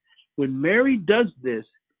church. When Mary does this,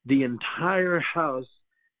 the entire house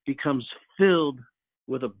becomes filled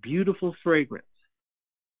with a beautiful fragrance.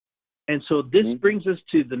 And so this brings us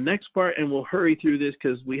to the next part, and we'll hurry through this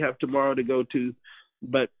because we have tomorrow to go to.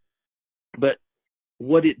 But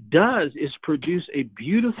what it does is produce a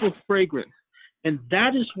beautiful fragrance. And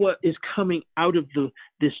that is what is coming out of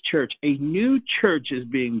this church. A new church is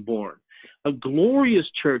being born. A glorious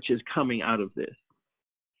church is coming out of this.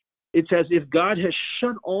 It's as if God has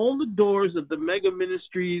shut all the doors of the mega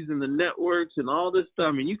ministries and the networks and all this stuff.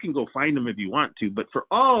 I mean, you can go find them if you want to, but for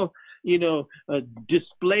all,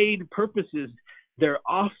 displayed purposes, they're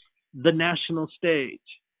off the national stage.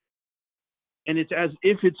 And it's as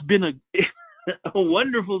if it's been a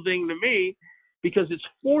wonderful thing to me, because it's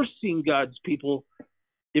forcing God's people,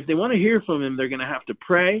 if they want to hear from him, they're going to have to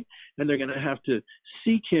pray, and they're going to have to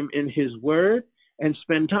seek him in his word, and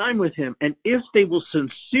spend time with him. And if they will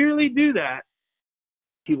sincerely do that,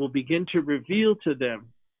 he will begin to reveal to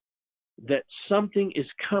them that something is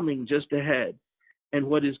coming just ahead. And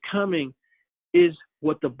what is coming is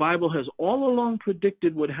what the Bible has all along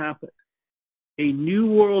predicted would happen. A new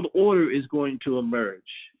world order is going to emerge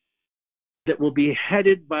that will be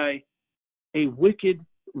headed by a wicked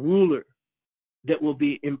ruler, that will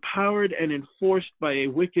be empowered and enforced by a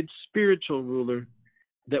wicked spiritual ruler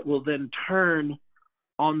that will then turn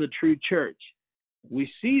on the true church. We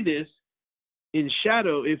see this in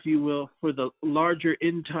shadow, if you will, for the larger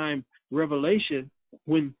end time revelation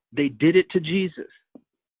when they did it to Jesus.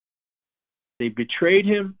 They betrayed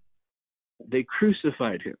him, they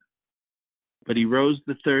crucified him, but he rose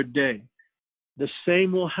the third day. The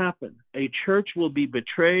same will happen. A church will be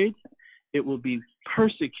betrayed, it will be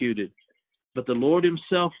persecuted, but the Lord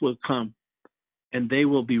himself will come and they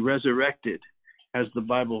will be resurrected, as the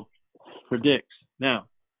Bible predicts. Now,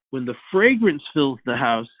 when the fragrance fills the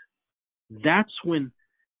house, that's when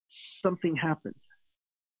something happens.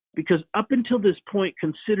 Because up until this point,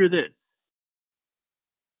 consider this.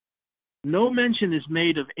 No mention is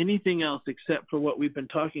made of anything else except for what we've been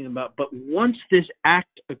talking about. But once this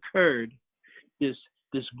act occurred, this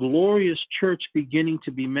glorious church beginning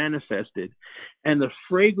to be manifested and the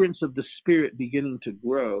fragrance of the Spirit beginning to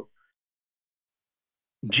grow,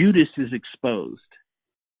 Judas is exposed.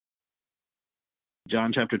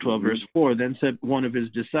 John chapter 12, verse 4, then said one of his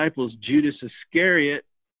disciples, Judas Iscariot,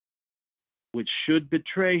 which should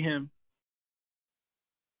betray him.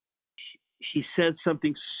 He said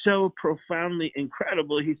something so profoundly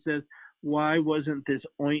incredible. He says, why wasn't this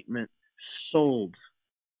ointment sold?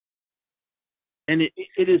 And it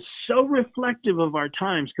is so reflective of our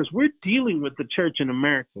times, because we're dealing with the church in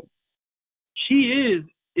America. She is,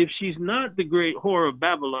 if she's not the great whore of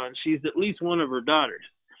Babylon, she's at least one of her daughters.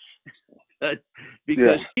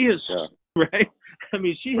 Because she has, right? I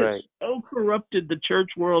mean, she has so corrupted the church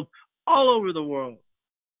world all over the world.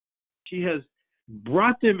 She has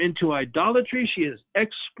brought them into idolatry. She has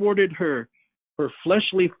exported her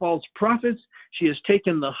fleshly false prophets. She has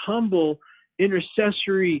taken the humble,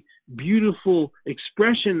 intercessory, beautiful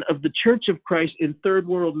expression of the Church of Christ in third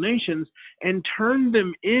world nations and turned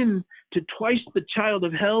them into twice the child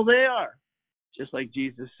of hell they are. Just like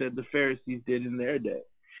Jesus said the Pharisees did in their day.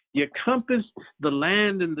 You compass the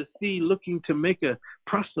land and the sea looking to make a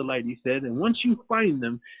proselyte, he said, and once you find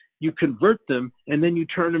them, you convert them, and then you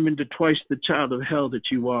turn them into twice the child of hell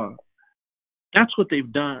that you are. That's what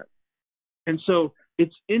they've done. And so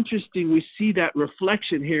it's interesting, we see that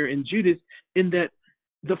reflection here in Judas, in that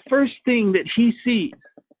the first thing that he sees,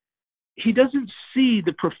 he doesn't see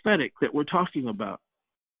the prophetic that we're talking about.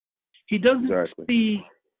 He doesn't see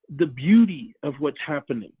the beauty of what's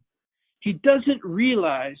happening. He doesn't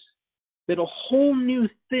realize that a whole new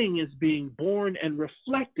thing is being born and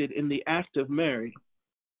reflected in the act of Mary.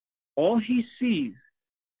 All he sees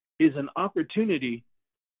is an opportunity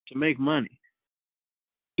to make money.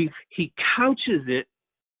 He couches it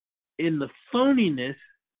in the phoniness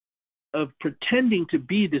of pretending to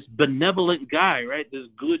be this benevolent guy, right? This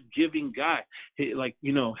good giving guy. Like,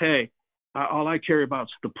 hey, all I care about is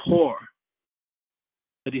the poor.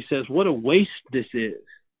 But he says, what a waste this is.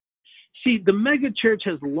 See, the mega church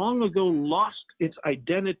has long ago lost its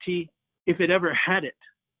identity, if it ever had it.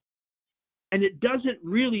 And it doesn't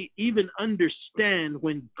really even understand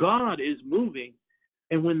when God is moving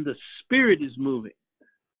and when the Spirit is moving.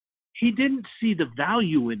 He didn't see the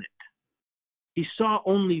value in it. He saw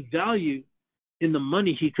only value in the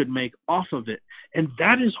money he could make off of it. And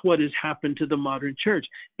that is what has happened to the modern church.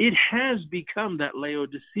 It has become that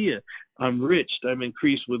Laodicea. I'm rich, I'm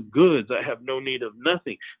increased with goods, I have no need of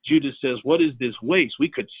nothing. Judas says, what is this waste? We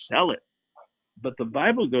could sell it. But the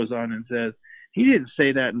Bible goes on and says, he didn't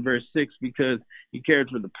say that in verse 6 because he cared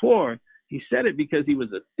for the poor. He said it because he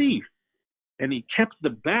was a thief. And he kept the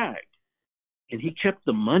bag. And he kept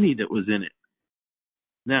the money that was in it.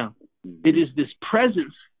 Now, it is this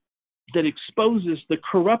presence that exposes the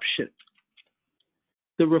corruption,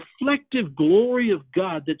 the reflective glory of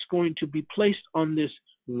God that's going to be placed on this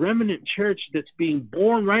remnant church that's being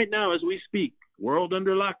born right now as we speak. World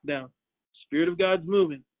under lockdown. Spirit of God's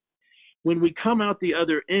moving. When we come out the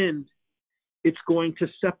other end, it's going to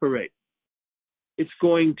separate. It's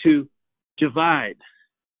going to divide.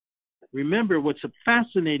 Remember, what's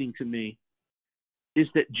fascinating to me is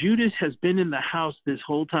that Judas has been in the house this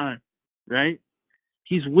whole time, right?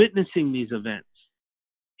 He's witnessing these events.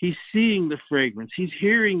 He's seeing the fragrance. He's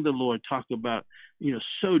hearing the Lord talk about,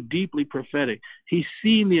 so deeply prophetic. He's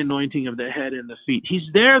seeing the anointing of the head and the feet. He's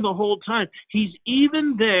there the whole time. He's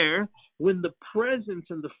even there when the presence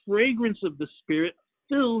and the fragrance of the Spirit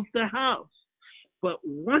fills the house. But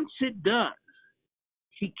once it does,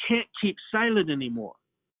 he can't keep silent anymore.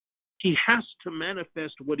 He has to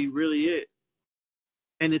manifest what he really is.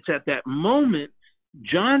 And it's at that moment,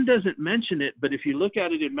 John doesn't mention it, but if you look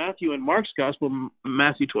at it in Matthew and Mark's gospel,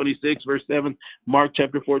 Matthew 26, verse 7, Mark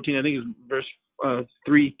chapter 14, I think it's verse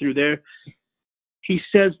 3 through there, he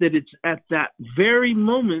says that it's at that very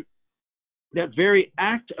moment, that very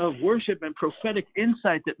act of worship and prophetic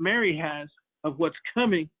insight that Mary has of what's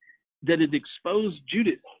coming, that it exposed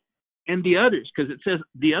Judas and the others, because it says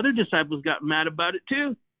the other disciples got mad about it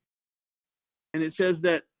too. And it says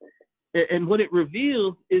that, and what it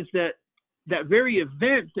reveals is that that very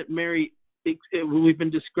event that Mary, we've been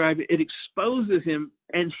describing, it exposes him,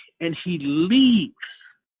 and he leaves.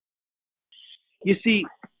 You see,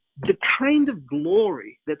 the kind of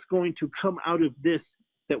glory that's going to come out of this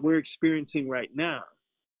that we're experiencing right now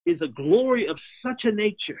is a glory of such a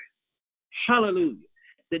nature, hallelujah,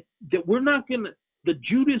 that we're not going to, the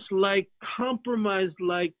Judas-like,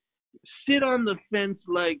 compromised-like, sit on the fence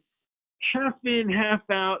like half in, half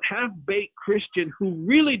out, half-baked Christian who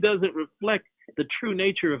really doesn't reflect the true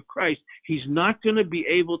nature of Christ. He's not going to be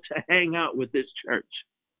able to hang out with this church.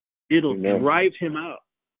 It'll drive him out.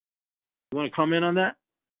 You want to comment on that?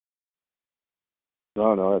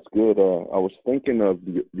 No, that's good. I was thinking of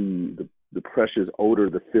the precious odor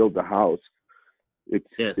that filled the house.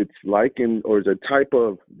 It's likened, or is a type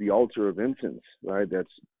of the altar of incense, right?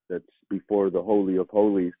 That's before the Holy of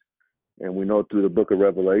Holies. And we know through the book of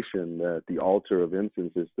Revelation that the altar of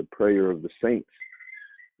incense is the prayer of the saints.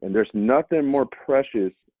 And there's nothing more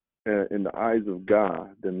precious in the eyes of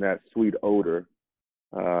God than that sweet odor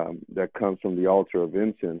that comes from the altar of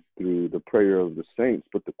incense through the prayer of the saints.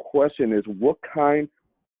 But the question is, what kind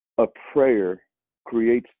of prayer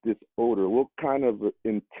creates this odor? What kind of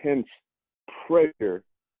intense prayer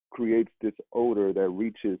creates this odor that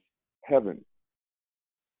reaches heaven,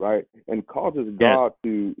 right? And causes God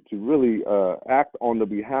to really act on the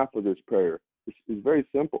behalf of this prayer. It's very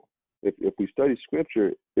simple. If we study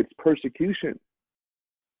Scripture, it's persecution.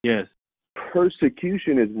 Yes.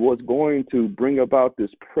 Persecution is what's going to bring about this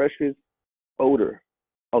precious odor,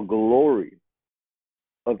 a glory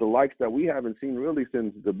of the likes that we haven't seen really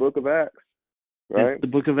since the book of Acts, right? It's the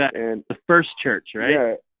book of Acts, and the first church,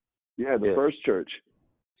 right? Yeah, the first church.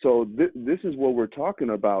 So this is what we're talking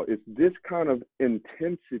about. It's this kind of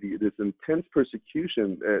intensity, this intense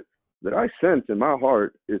persecution that I sense in my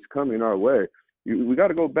heart is coming our way. We got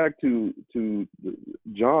to go back to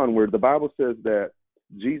John, where the Bible says that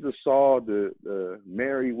Jesus saw the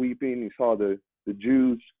Mary weeping. He saw the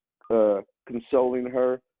Jews consoling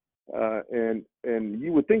her, and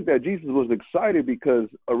you would think that Jesus was excited because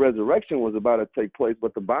a resurrection was about to take place.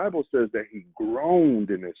 But the Bible says that he groaned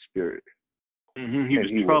in his spirit. Mm-hmm.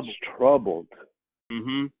 He was troubled.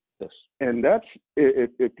 Mm-hmm. Yes. And that's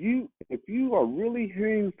if you are really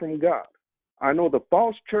hearing from God. I know the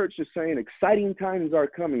false church is saying exciting times are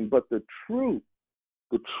coming, but the true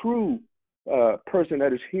person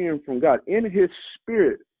that is hearing from God in his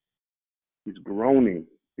spirit, he's groaning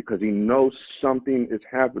because he knows something is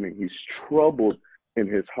happening. He's troubled in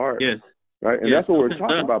his heart. Yes. Right? And that's what we're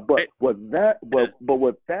talking about. But what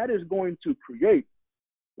that is going to create,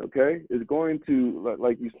 okay, is going to,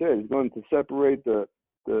 like you said, is going to separate the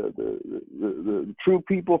true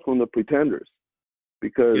people from the pretenders.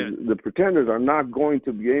 Because the pretenders are not going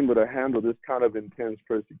to be able to handle this kind of intense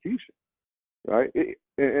persecution, right?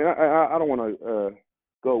 And I don't want to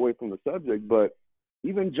go away from the subject, but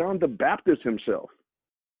even John the Baptist himself,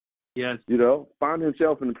 found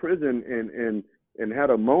himself in prison and had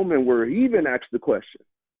a moment where he even asked the question,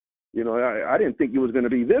 I didn't think it was going to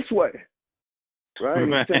be this way,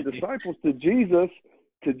 right? He sent disciples to Jesus,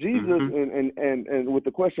 mm-hmm. and with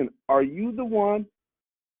the question, are you the one,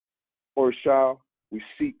 or shall we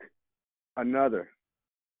seek another?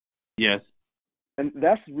 Yes. And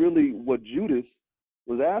that's really what Judas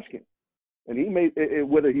was asking. And he made it,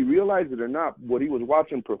 whether he realized it or not, what he was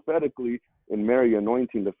watching prophetically in Mary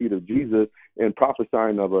anointing the feet of Jesus and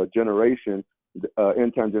prophesying of a generation,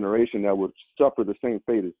 end-time generation that would suffer the same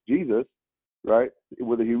fate as Jesus, right?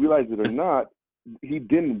 Whether he realized it or not, he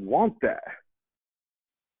didn't want that,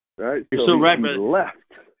 right? You're so right, he left.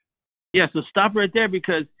 Yeah, so stop right there,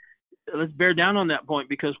 because let's bear down on that point,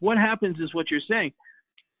 because what happens is what you're saying.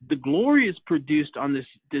 The glory is produced on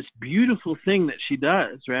this beautiful thing that she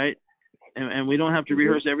does, right? And we don't have to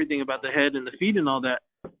rehearse everything about the head and the feet and all that.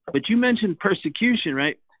 But you mentioned persecution,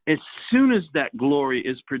 right? As soon as that glory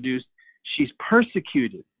is produced, she's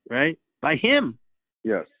persecuted, right? By him.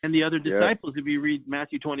 Yes. And the other disciples, if you read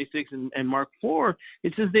Matthew 26 and Mark 4,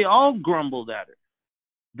 it says they all grumbled at her.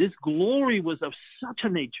 This glory was of such a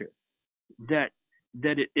nature that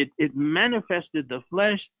it manifested the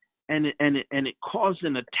flesh, and it caused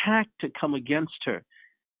an attack to come against her.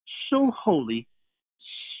 So holy,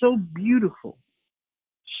 so beautiful,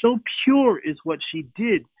 so pure is what she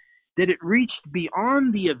did, that it reached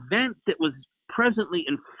beyond the event that was presently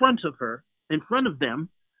in front of them,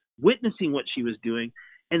 witnessing what she was doing.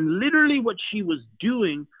 And literally what she was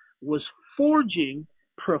doing was forging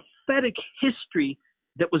prophetic history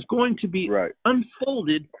that was going to be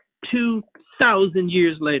unfolded 2,000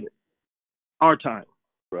 years later, our time.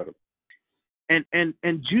 Right.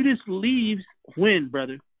 And Judas leaves when,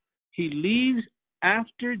 brother? He leaves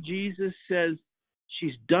after Jesus says,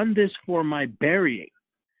 she's done this for my burying.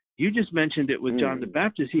 You just mentioned it with John the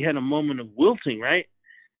Baptist. He had a moment of wilting, right?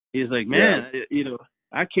 He's like, man,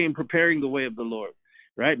 I came preparing the way of the Lord,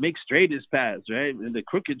 right? Make straight his paths, right? And the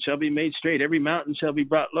crooked shall be made straight. Every mountain shall be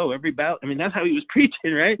brought low. That's how he was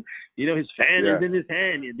preaching, right? His fan is in his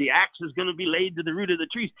hand. The axe is going to be laid to the root of the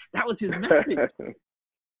trees. That was his message.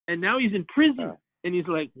 And now he's in prison, and he's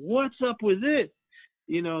like, what's up with this?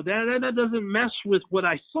 That doesn't mess with what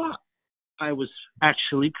I thought I was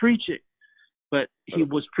actually preaching. But he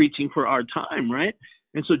was preaching for our time, right?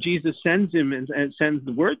 And so Jesus sends him and sends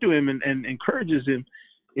the word to him and encourages him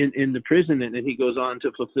in the prison, and then he goes on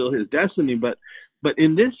to fulfill his destiny. But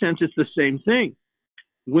in this sense, it's the same thing.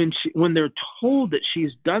 When they're told that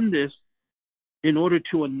she's done this in order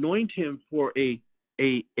to anoint him for a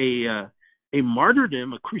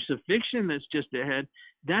martyrdom, a crucifixion that's just ahead,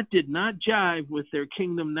 that did not jive with their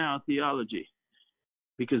kingdom now theology,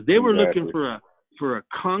 because they were looking for a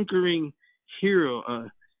conquering hero.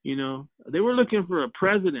 They were looking for a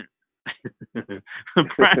president, a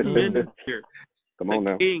prime minister,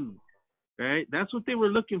 a king, right? That's what they were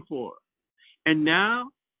looking for. And now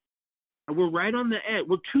we're right on the edge.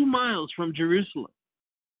 We're 2 miles from Jerusalem.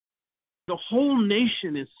 The whole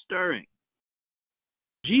nation is stirring.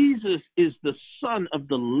 Jesus is the Son of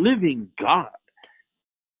the living God.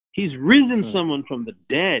 He's risen someone from the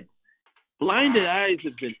dead. Blinded eyes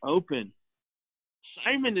have been opened.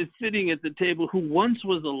 Simon is sitting at the table who once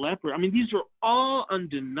was a leper. These are all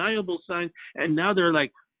undeniable signs. And now they're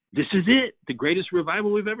like, this is it, the greatest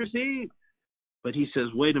revival we've ever seen. But he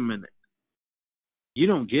says, wait a minute. You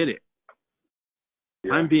don't get it.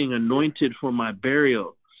 Yeah. I'm being anointed for my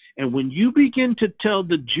burial. And when you begin to tell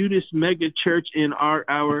the Judas mega church in our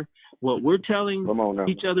hour what we're telling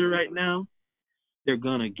each other right now, they're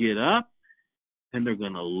going to get up and they're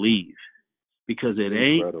going to leave, because it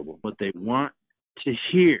ain't what they want to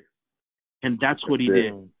hear. And that's what he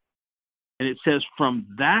did. And it says from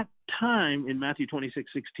that time in Matthew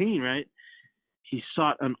 26:16, right, he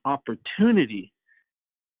sought an opportunity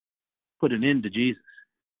to put an end to Jesus.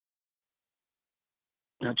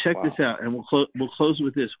 Now check this out, and we'll close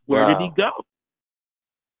with this. Where did he go?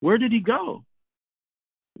 Where did he go?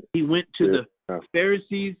 He went to the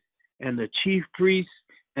Pharisees and the chief priests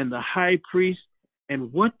and the high priest.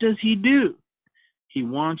 And what does he do? He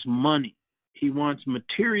wants money. He wants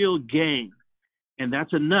material gain. And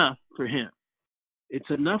that's enough for him. It's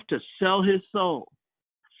enough to sell his soul.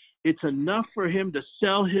 It's enough for him to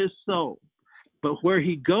sell his soul. But where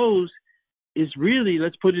he goes is really,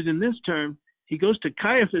 let's put it in this term, he goes to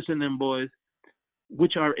Caiaphas and them boys,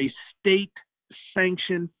 which are a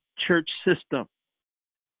state-sanctioned church system.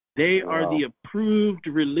 They are the approved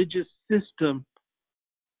religious system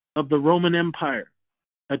of the Roman Empire,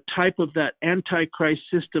 a type of that Antichrist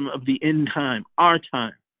system of the end time, our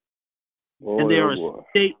time. And they are a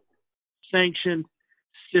state-sanctioned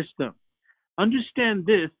system. Understand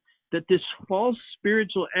this, that this false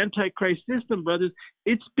spiritual Antichrist system, brothers,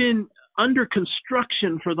 it's been under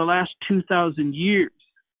construction for the last 2,000 years.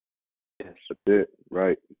 Yes, that's it,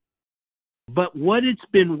 right. But what it's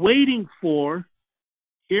been waiting for,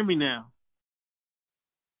 hear me now,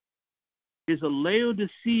 is a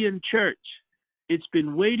Laodicean church. It's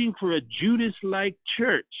been waiting for a Judas-like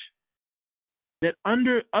church that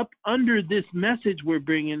under this message we're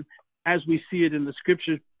bringing, as we see it in the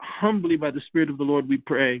scriptures, humbly by the Spirit of the Lord we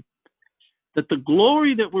pray, that the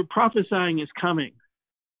glory that we're prophesying is coming.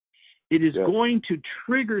 It is going to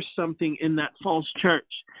trigger something in that false church.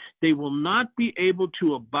 They will not be able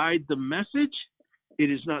to abide the message.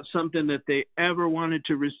 It is not something that they ever wanted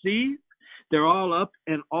to receive. They're all up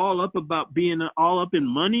about being all up in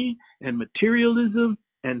money and materialism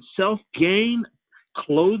and self-gain,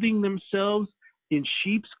 clothing themselves in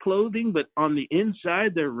sheep's clothing, but on the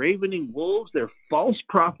inside they're ravening wolves. They're false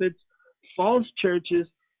prophets, false churches,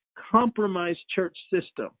 compromised church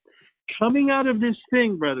system. Coming out of this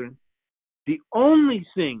thing, brethren, the only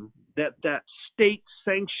thing that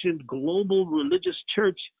state-sanctioned global religious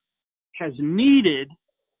church has needed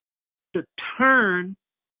to turn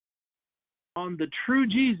on the true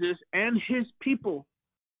Jesus and his people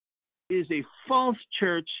is a false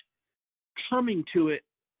church coming to it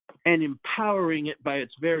and empowering it by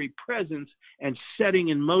its very presence and setting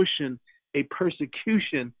in motion a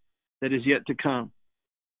persecution that is yet to come.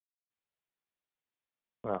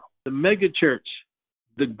 Wow. The mega church,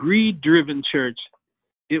 the greed-driven church,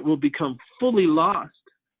 it will become fully lost.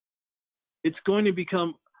 It's going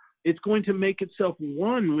to make itself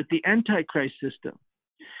one with the Antichrist system.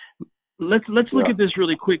 Let's look at this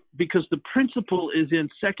really quick, because the principle is in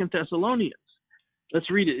 2 Thessalonians. Let's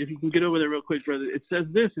read it. If you can get over there real quick, brother. It says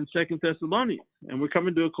this in 2 Thessalonians, and we're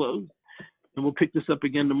coming to a close, and we'll pick this up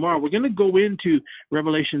again tomorrow. We're going to go into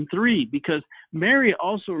Revelation 3, because Mary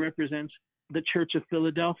also represents the Church of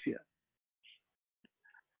Philadelphia.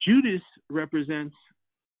 Judas represents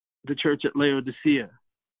the church at Laodicea,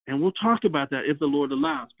 and we'll talk about that if the Lord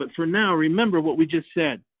allows. But for now, remember what we just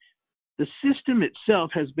said. The system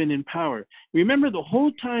itself has been in power. Remember, the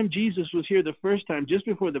whole time Jesus was here the first time, just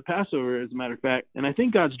before the Passover, as a matter of fact, and I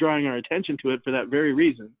think God's drawing our attention to it for that very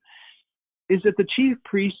reason, is that the chief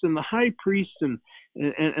priests and the high priests and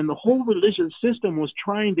the whole religious system was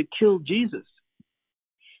trying to kill Jesus.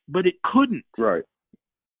 But it couldn't. Right.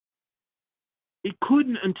 It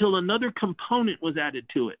couldn't until another component was added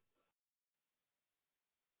to it.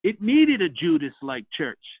 It needed a Judas-like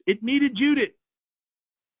church. It needed Judas.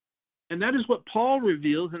 And that is what Paul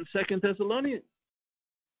reveals in 2 Thessalonians.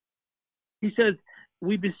 He says,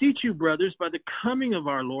 we beseech you, brothers, by the coming of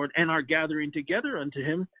our Lord and our gathering together unto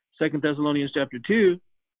him, 2 Thessalonians chapter 2,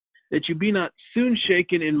 that you be not soon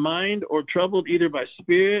shaken in mind or troubled either by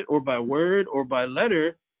spirit or by word or by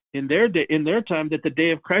letter in their time, that the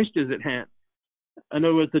day of Christ is at hand. In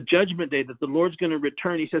other words, the judgment day, that the Lord's going to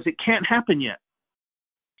return. He says it can't happen yet.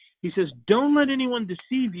 He says, don't let anyone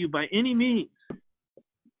deceive you by any means,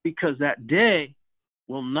 because that day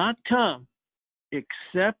will not come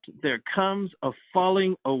except there comes a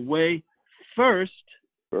falling away first.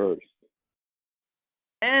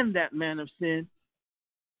 And that man of sin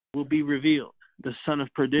will be revealed, the son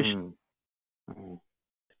of perdition. Mm-hmm.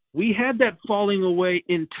 We had that falling away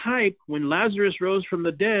in type when Lazarus rose from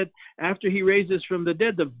the dead. After he raises from the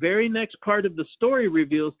dead, the very next part of the story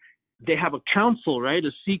reveals they have a council, right?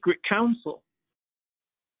 A secret council.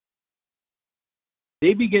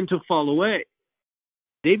 They begin to fall away.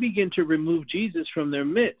 They begin to remove Jesus from their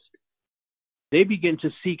midst. They begin to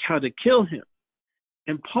seek how to kill him.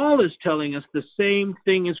 And Paul is telling us the same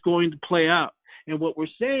thing is going to play out. And what we're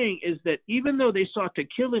saying is that even though they sought to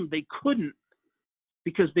kill him, they couldn't,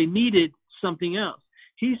 because they needed something else.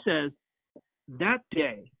 He says that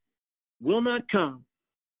day will not come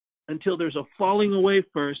until there's a falling away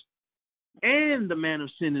first and the man of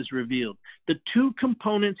sin is revealed. The two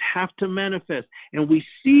components have to manifest. And we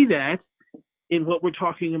see that in what we're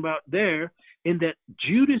talking about there, in that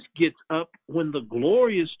Judas gets up when the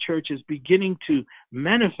glorious church is beginning to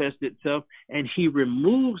manifest itself, and he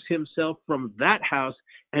removes himself from that house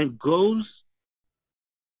and goes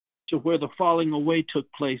to where the falling away took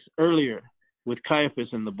place earlier with Caiaphas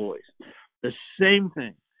and the boys. The same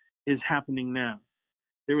thing is happening now.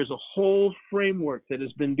 There is a whole framework that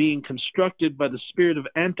has been being constructed by the spirit of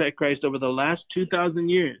Antichrist over the last 2,000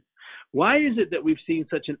 years. Why is it that we've seen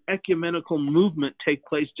such an ecumenical movement take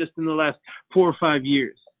place just in the last 4 or 5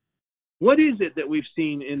 years? What is it that we've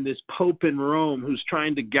seen in this Pope in Rome who's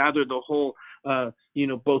trying to gather the whole,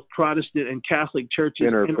 both Protestant and Catholic churches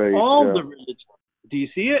and all the religions? Do you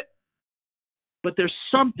see it? But there's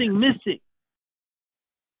something missing.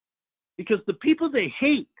 Because the people they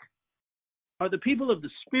hate are the people of the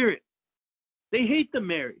Spirit. They hate the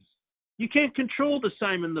Marys. You can't control the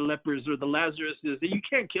Simon the lepers or the Lazaruses. You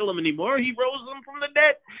can't kill them anymore. He rose them from the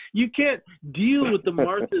dead. You can't deal with the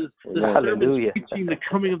Marthas, the servants preaching the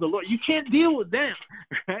coming of the Lord. You can't deal with them,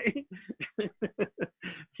 right?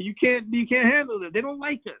 You can't handle them. They don't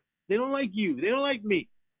like us. They don't like you. They don't like me,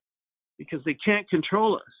 because they can't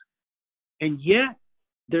control us. And yet,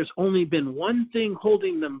 there's only been one thing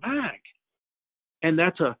holding them back, and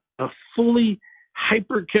that's a fully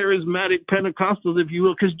hyper-charismatic Pentecostals, if you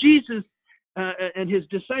will, because Jesus and his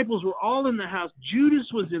disciples were all in the house. Judas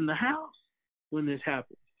was in the house when this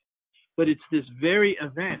happened. But it's this very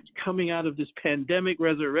event coming out of this pandemic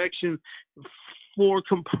resurrection,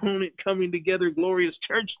 4-component coming together, glorious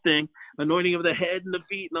church thing, anointing of the head and the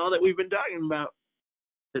feet and all that we've been talking about,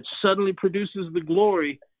 that suddenly produces the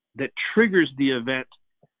glory that triggers the event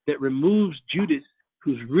that removes Judas,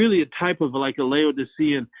 who's really a type of like a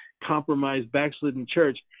Laodicean compromised, backslidden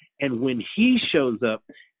church. And when he shows up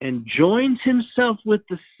and joins himself with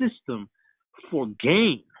the system for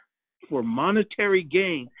gain, for monetary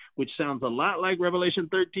gain, which sounds a lot like Revelation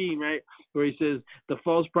 13, right? Where he says the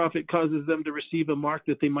false prophet causes them to receive a mark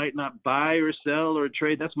that they might not buy or sell or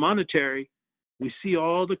trade. That's monetary. We see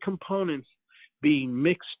all the components being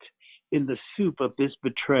mixed in the soup of this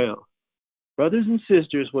betrayal. Brothers and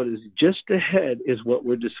sisters, what is just ahead is what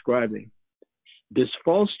we're describing. This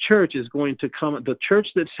false church is going to come. The church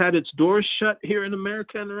that's had its doors shut here in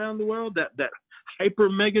America and around the world, that hyper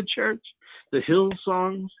mega church, the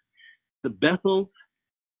Hillsongs, the Bethel,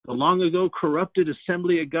 the long ago corrupted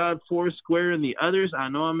Assembly of God, Foursquare, and the others. I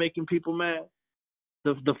know I'm making people mad.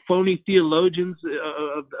 The phony theologians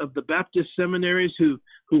of the Baptist seminaries who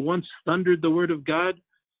once thundered the word of God,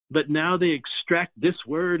 but now they extract this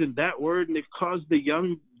word and that word, and they've caused the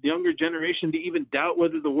younger generation to even doubt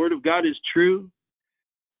whether the word of God is true.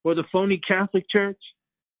 Or the phony Catholic Church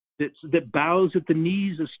that bows at the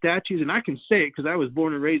knees of statues. And I can say it because I was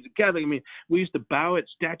born and raised a Catholic. I mean, we used to bow at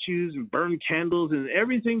statues and burn candles and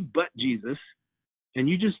everything but Jesus. And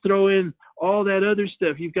you just throw in all that other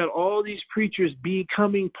stuff. You've got all these preachers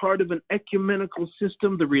becoming part of an ecumenical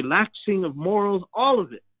system, the relaxing of morals, all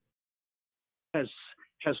of it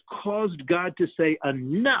has caused God to say,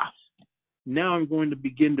 enough. Now I'm going to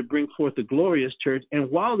begin to bring forth a glorious church. And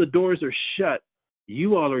while the doors are shut,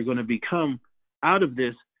 you all are going to become out of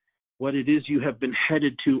this what it is you have been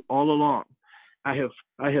headed to all along. I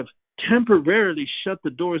have temporarily shut the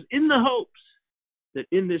doors in the hopes that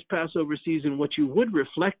in this Passover season, what you would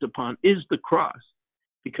reflect upon is the cross,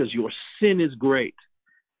 because your sin is great.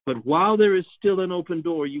 But while there is still an open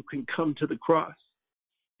door, you can come to the cross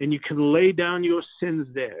and you can lay down your sins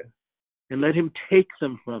there and let him take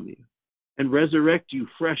them from you and resurrect you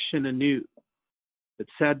fresh and anew. It's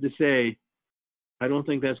sad to say, I don't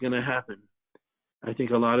think that's going to happen. I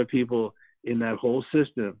think a lot of people in that whole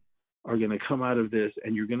system are going to come out of this,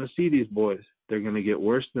 and you're going to see these boys. They're going to get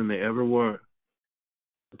worse than they ever were.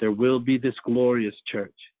 But there will be this glorious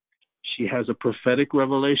church. She has a prophetic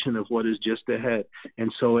revelation of what is just ahead,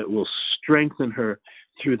 and so it will strengthen her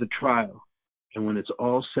through the trial. And when it's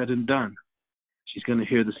all said and done, she's going to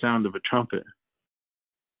hear the sound of a trumpet,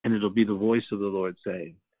 and it'll be the voice of the Lord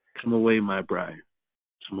saying, "Come away, my bride.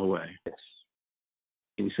 Come away." Yes.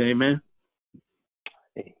 Can you say amen?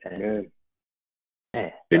 Amen.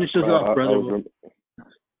 Finish us off, brother.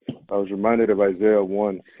 I was reminded of Isaiah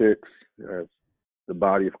 1:6, as the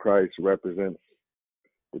body of Christ represents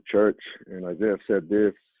the church. And Isaiah said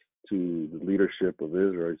this to the leadership of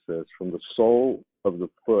Israel. He says, from the sole of the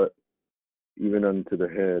foot even unto the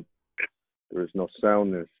head, there is no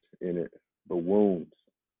soundness in it, but wounds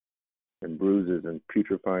and bruises and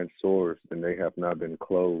putrefying sores, and they have not been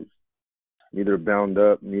closed, neither bound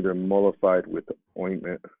up, neither mollified with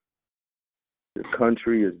ointment. Your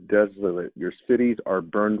country is desolate. Your cities are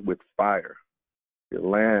burned with fire. Your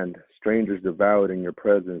land, strangers devour it in your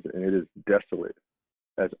presence, and it is desolate,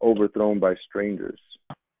 as overthrown by strangers.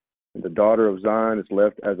 And the daughter of Zion is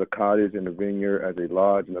left as a cottage in a vineyard, as a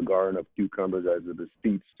lodge in a garden of cucumbers, as a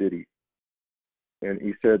besieged city. And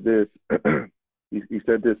he said this, he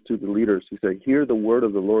said this to the leaders. He said, hear the word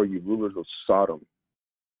of the Lord, you rulers of Sodom.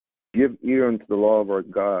 Give ear unto the law of our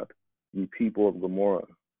God, ye people of Gomorrah.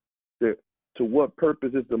 To what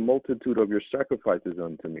purpose is the multitude of your sacrifices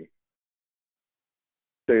unto me?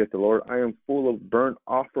 Saith the Lord, I am full of burnt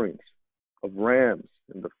offerings, of rams,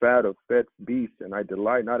 and the fat of fat beasts, and I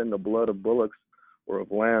delight not in the blood of bullocks, or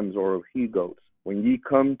of lambs, or of he-goats. When ye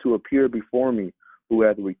come to appear before me, who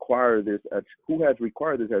hath required this at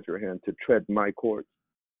your hand to tread my courts?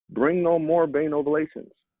 Bring no more vain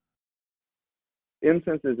oblations.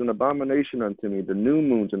 Incense is an abomination unto me, the new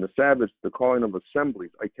moons and the Sabbaths, the calling of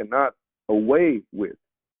assemblies, I cannot away with.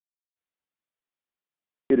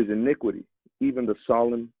 It is iniquity, even the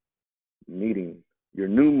solemn meeting. Your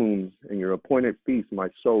new moons and your appointed feasts my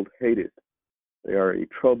soul hateth. They are a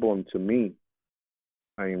trouble unto me.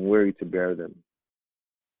 I am weary to bear them.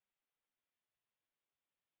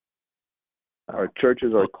 Our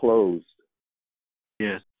churches are closed.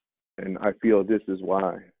 Yes. And I feel this is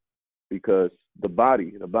why. Because the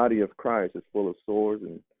body of Christ is full of sores,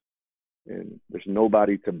 and there's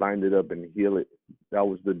nobody to bind it up and heal it. That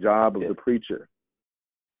was the job of the preacher.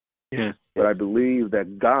 Yes. But I believe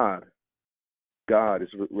that God is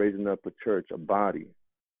raising up a church, a body,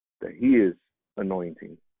 that he is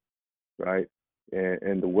anointing, right?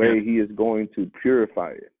 And the way he is going to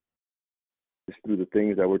purify it is through the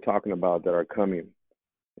things that we're talking about that are coming.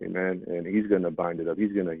 Amen. And he's going to bind it up.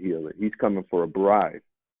 He's going to heal it. He's coming for a bride,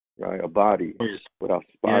 right? A body without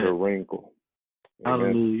spot or wrinkle. Amen.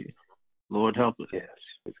 Hallelujah. Lord, help us. Yes.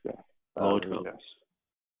 Praise God. Lord, help Yes. us.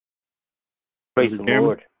 Praise Brother the Cameron?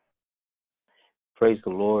 Lord. Praise the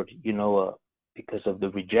Lord. You know, because of the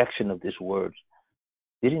rejection of this word,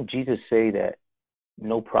 didn't Jesus say that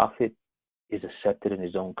no prophet is accepted in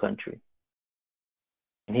his own country?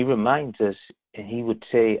 And he reminds us, and he would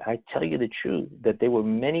say, I tell you the truth, that there were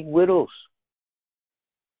many widows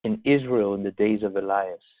in Israel in the days of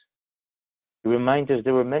Elias. He reminds us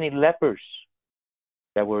there were many lepers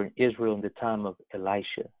that were in Israel in the time of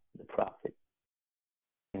Elisha, the prophet.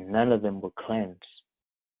 And none of them were cleansed,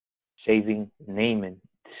 saving Naaman,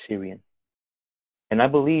 the Syrian. And I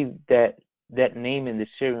believe that that Naaman, the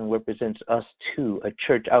Syrian, represents us too, a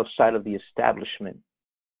church outside of the establishment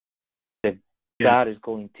that God is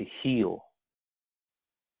going to heal,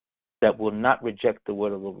 that will not reject the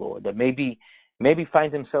word of the Lord, that maybe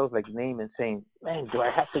find themselves like Naaman saying, man, do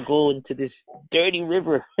I have to go into this dirty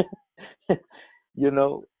river? You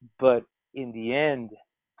know, but in the end,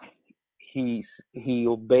 he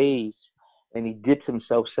obeys and he dips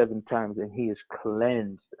himself 7 times and he is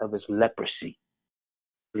cleansed of his leprosy.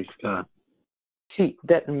 Praise God. See,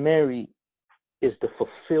 that Mary is the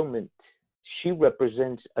fulfillment. She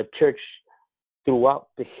represents a church throughout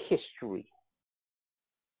the history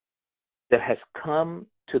that has come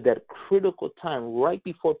to that critical time right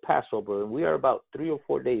before Passover. And we are about 3 or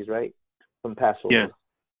 4 days, right, from Passover.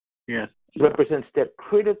 Yes. Represents that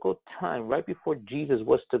critical time right before Jesus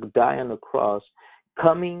was to die on the cross,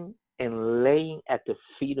 coming and laying at the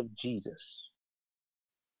feet of Jesus.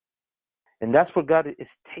 And that's where God is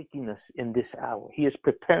taking us in this hour. He is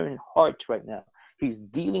preparing hearts right now. He's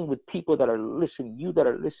dealing with people that are listening, you that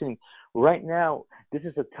are listening. Right now, this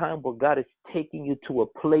is a time where God is taking you to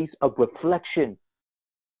a place of reflection,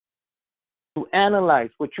 to analyze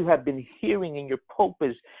what you have been hearing in your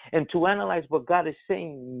pulpits and to analyze what God is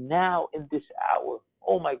saying now in this hour.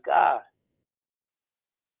 Oh, my God.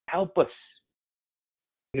 Help us.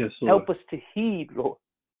 Yes, Lord. Help us to heed, Lord,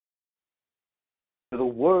 the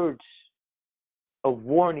words of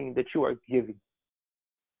warning that you are giving.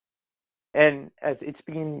 And as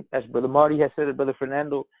Brother Marty has said, Brother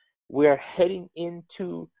Fernando, we are heading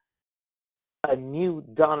into a new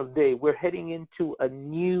dawn of day. We're heading into a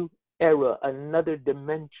new era, another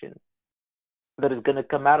dimension that is going to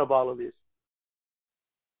come out of all of this.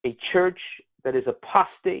 A church that is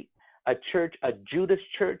apostate, a church, a Judas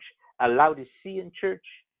church, a Laodicean church,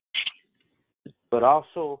 but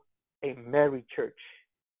also a Mary church,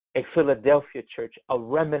 a Philadelphia church, a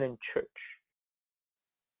remnant church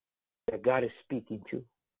that God is speaking to.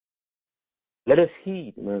 Let us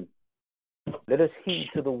heed. Amen. Let us heed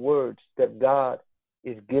to the words that God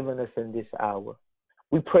is giving us in this hour.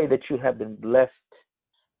 We pray that you have been blessed.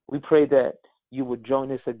 We pray that you will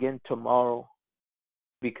join us again tomorrow,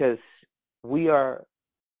 because we are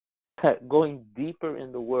going deeper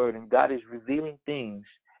in the Word, and God is revealing things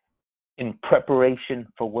in preparation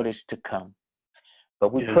for what is to come.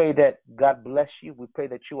 But we pray that God bless you. We pray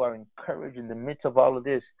that you are encouraged in the midst of all of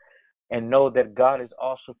this, and know that God is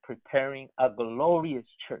also preparing a glorious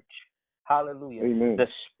church. Hallelujah. Amen. The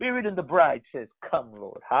Spirit and the bride says, come,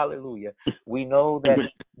 Lord. Hallelujah. We know that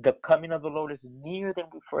the coming of the Lord is nearer than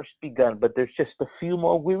we first begun, but there's just a few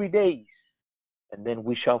more weary days, and then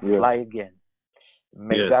we shall fly again.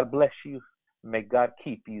 May God bless you. May God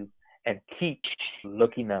keep you, and keep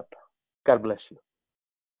looking up. God bless you.